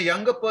 In a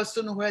younger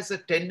person who has a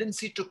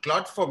tendency to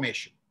clot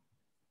formation,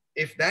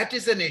 if that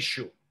is an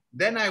issue,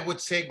 then I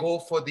would say go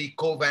for the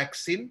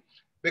Covaxin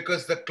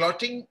because the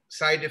clotting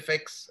side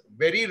effects,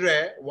 very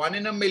rare, 1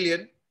 in a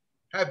million,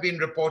 have been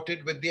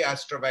reported with the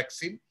Astra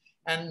vaccine.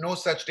 And no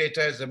such data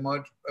has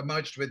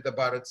emerged with the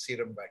Bharat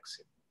Serum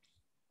vaccine.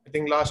 I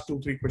think last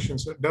 2-3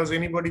 questions. Sir. Does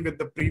anybody with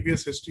the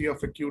previous history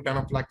of acute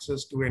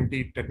anaphylaxis to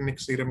anti-tetanic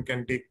serum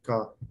can take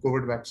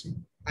COVID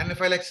vaccine?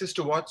 Anaphylaxis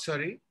to what,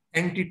 sorry?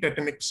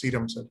 Anti-tetanic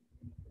serum, sir.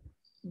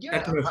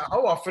 Yeah,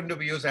 how often do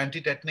we use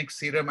anti-tetanic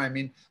serum? I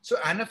mean, so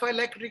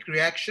anaphylactic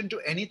reaction to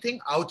anything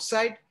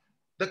outside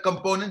the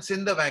components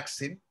in the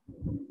vaccine,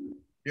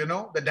 you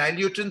know, the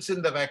dilutants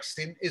in the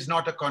vaccine is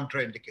not a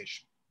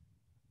contraindication.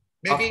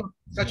 Maybe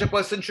such a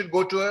person should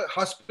go to a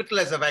hospital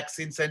as a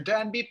vaccine center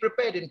and be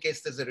prepared in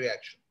case there's a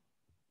reaction.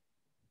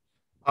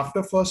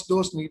 After first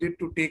dose, needed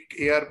to take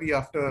ARV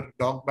after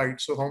dog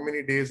bite. So how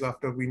many days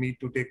after we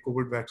need to take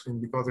COVID vaccine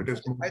because it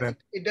is more than...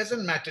 It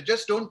doesn't matter.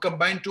 Just don't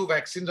combine 2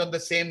 vaccines on the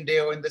same day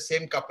or in the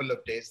same couple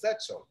of days.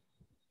 That's all.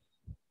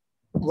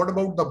 What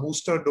about the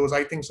booster dose?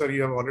 I think, sir,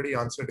 you have already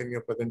answered in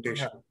your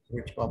presentation.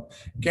 Yeah.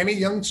 Can a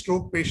young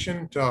stroke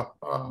patient...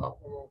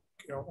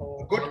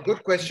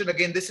 Good question.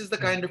 Again, this is the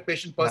kind of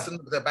person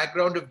with a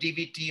background of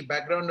DVT,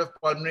 background of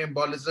pulmonary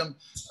embolism,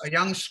 a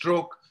young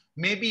stroke.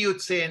 Maybe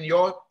you'd say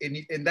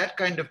in that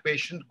kind of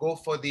patient, go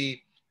for the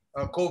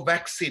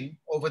Covaxin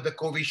over the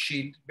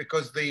Covishield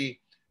because the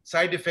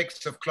side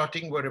effects of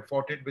clotting were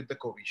reported with the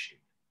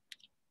Covishield.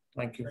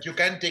 Thank you. But you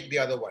can take the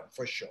other one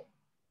for sure.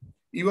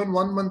 Even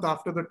 1 month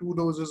after the 2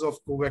 doses of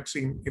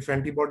Covaxin, if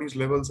antibodies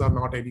levels are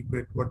not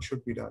adequate, what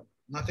should be done?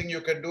 Nothing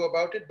you can do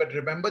about it, but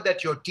remember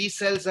that your T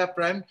cells are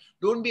primed.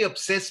 Don't be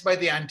obsessed by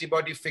the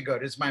antibody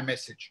figure is my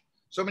message.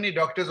 So many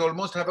doctors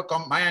almost have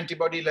my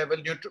antibody level.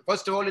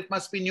 First of all, it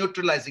must be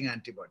neutralizing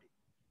antibody,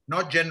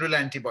 not general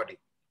antibody.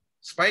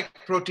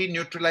 Spike protein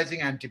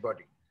neutralizing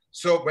antibody.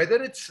 So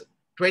whether it's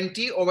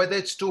 20 or whether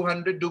it's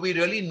 200, do we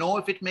really know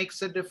if it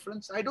makes a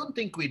difference? I don't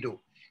think we do.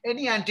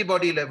 Any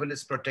antibody level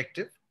is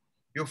protective.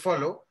 You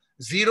follow.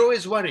 0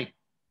 is worrying.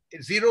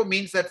 0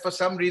 means that for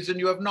some reason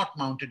you have not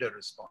mounted a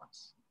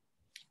response.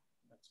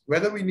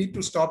 whether we need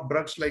to stop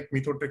drugs like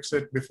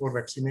methotrexate before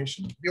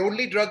vaccination. The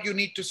only drug you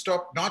need to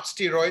stop, not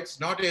steroids,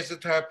 not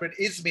azathioprine,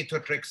 is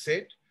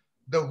methotrexate.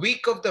 The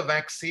week of the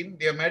vaccine,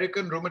 the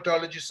American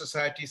Rheumatology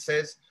Society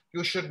says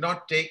you should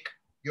not take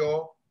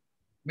your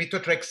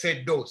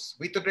methotrexate dose.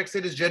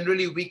 Methotrexate is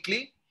generally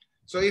weekly.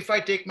 So if I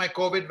take my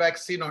COVID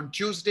vaccine on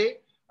Tuesday,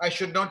 I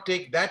should not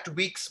take that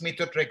week's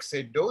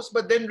methotrexate dose,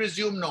 but then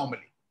resume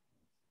normally.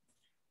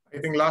 I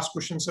think last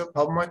question, sir.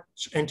 How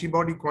much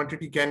antibody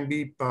quantity can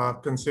be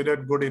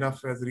considered good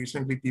enough, as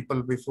recently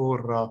people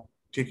before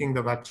taking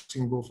the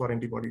vaccine go for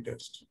antibody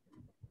test?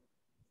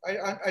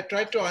 I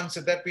tried to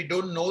answer that. We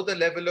don't know the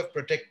level of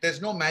protect.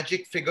 There's no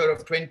magic figure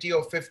of 20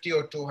 or 50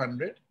 or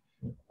 200.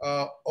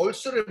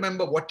 Also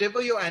remember,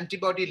 whatever your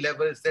antibody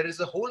levels, there is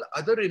a whole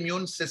other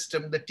immune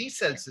system, the T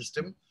cell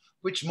system,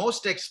 which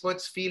most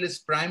experts feel is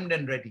primed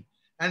and ready.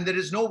 And there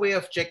is no way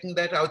of checking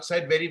that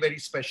outside very, very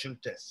special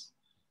tests.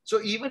 So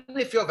even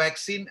if your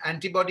vaccine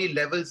antibody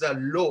levels are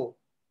low,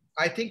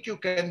 I think you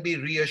can be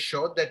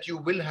reassured that you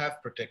will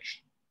have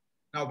protection.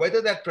 Now,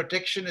 whether that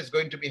protection is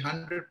going to be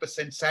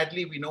 100%,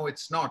 sadly, we know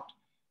it's not.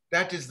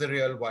 That is the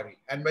real worry.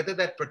 And whether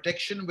that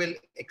protection will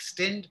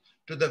extend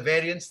to the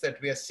variants that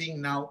we are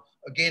seeing now,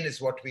 again,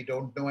 is what we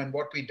don't know and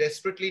what we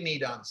desperately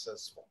need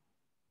answers for.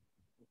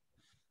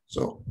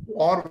 So,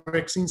 are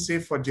vaccines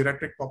safe for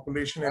geriatric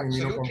population? And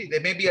absolutely. They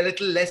may be a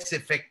little less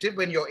effective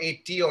when you're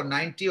 80 or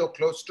 90 or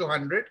close to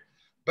 100.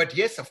 But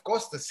yes, of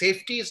course, the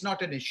safety is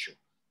not an issue.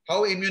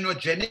 How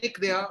immunogenic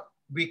they are,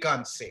 we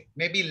can't say.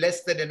 Maybe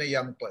less than in a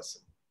young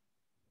person.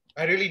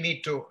 I really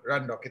need to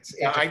run, Doc.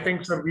 I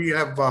think, sir, we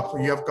have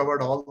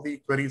covered all the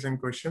queries and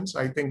questions.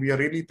 I think we are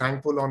really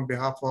thankful on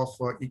behalf of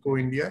Eco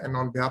India and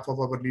on behalf of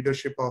our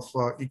leadership of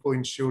Eco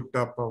Institute,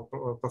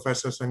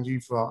 Professor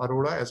Sanjeev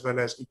Arora, as well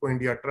as Eco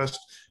India Trust,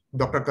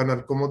 Dr.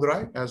 Colonel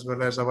Kumudrai, as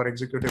well as our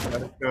Executive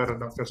Director,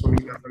 Dr.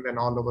 Sunil Anand, and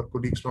all our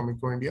colleagues from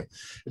Eco India.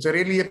 It's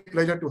really a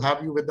pleasure to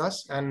have you with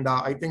us. And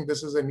I think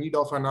this is a need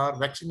of an hour.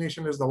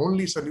 Vaccination is the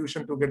only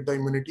solution to get the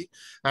immunity.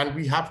 And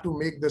we have to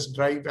make this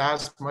drive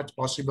as much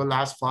possible,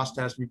 as fast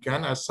as we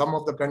can, as some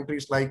of the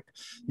countries like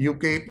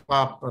UK,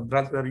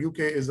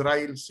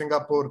 Israel,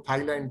 Singapore,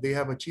 Thailand, they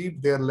have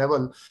achieved their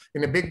level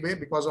in a big way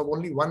because of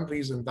only one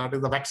reason, that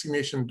is the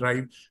vaccination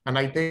drive. And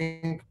I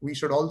think we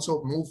should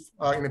also move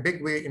in a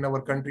big way in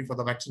our country for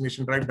the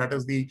vaccination drive. That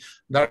is the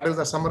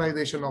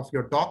summarization of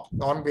your talk.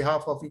 On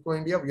behalf of Eco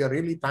India, we are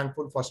really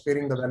thankful for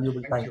sparing the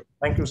valuable time.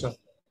 Thank you, sir.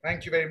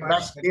 Thank you very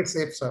much. Stay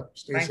safe, sir.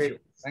 Stay safe.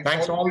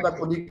 Thanks to all the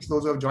colleagues,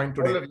 those who have joined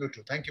today. All of you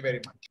too. Thank you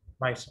very much.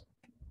 Bye, sir.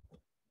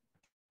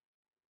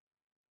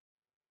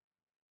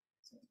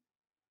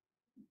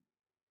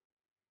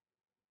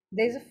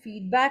 There's a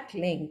feedback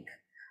link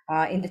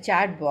in the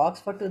chat box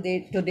for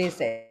today's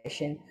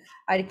session.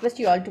 I request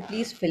you all to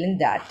please fill in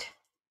that.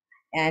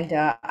 And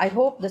I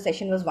hope the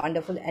session was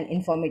wonderful and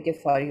informative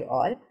for you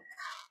all.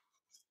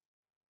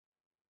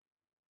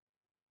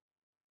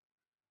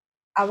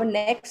 Our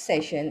next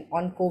session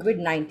on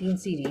COVID-19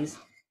 series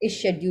is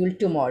scheduled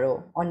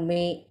tomorrow on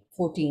May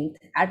 14th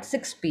at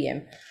 6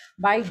 p.m.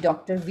 by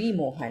Dr. V.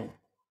 Mohan.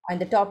 And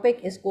the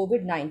topic is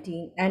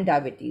COVID-19 and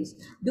diabetes.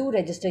 Do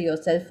register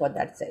yourself for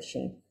that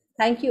session.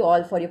 Thank you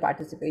all for your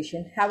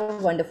participation. Have a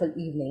wonderful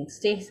evening.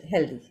 Stay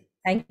healthy.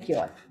 Thank you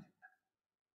all.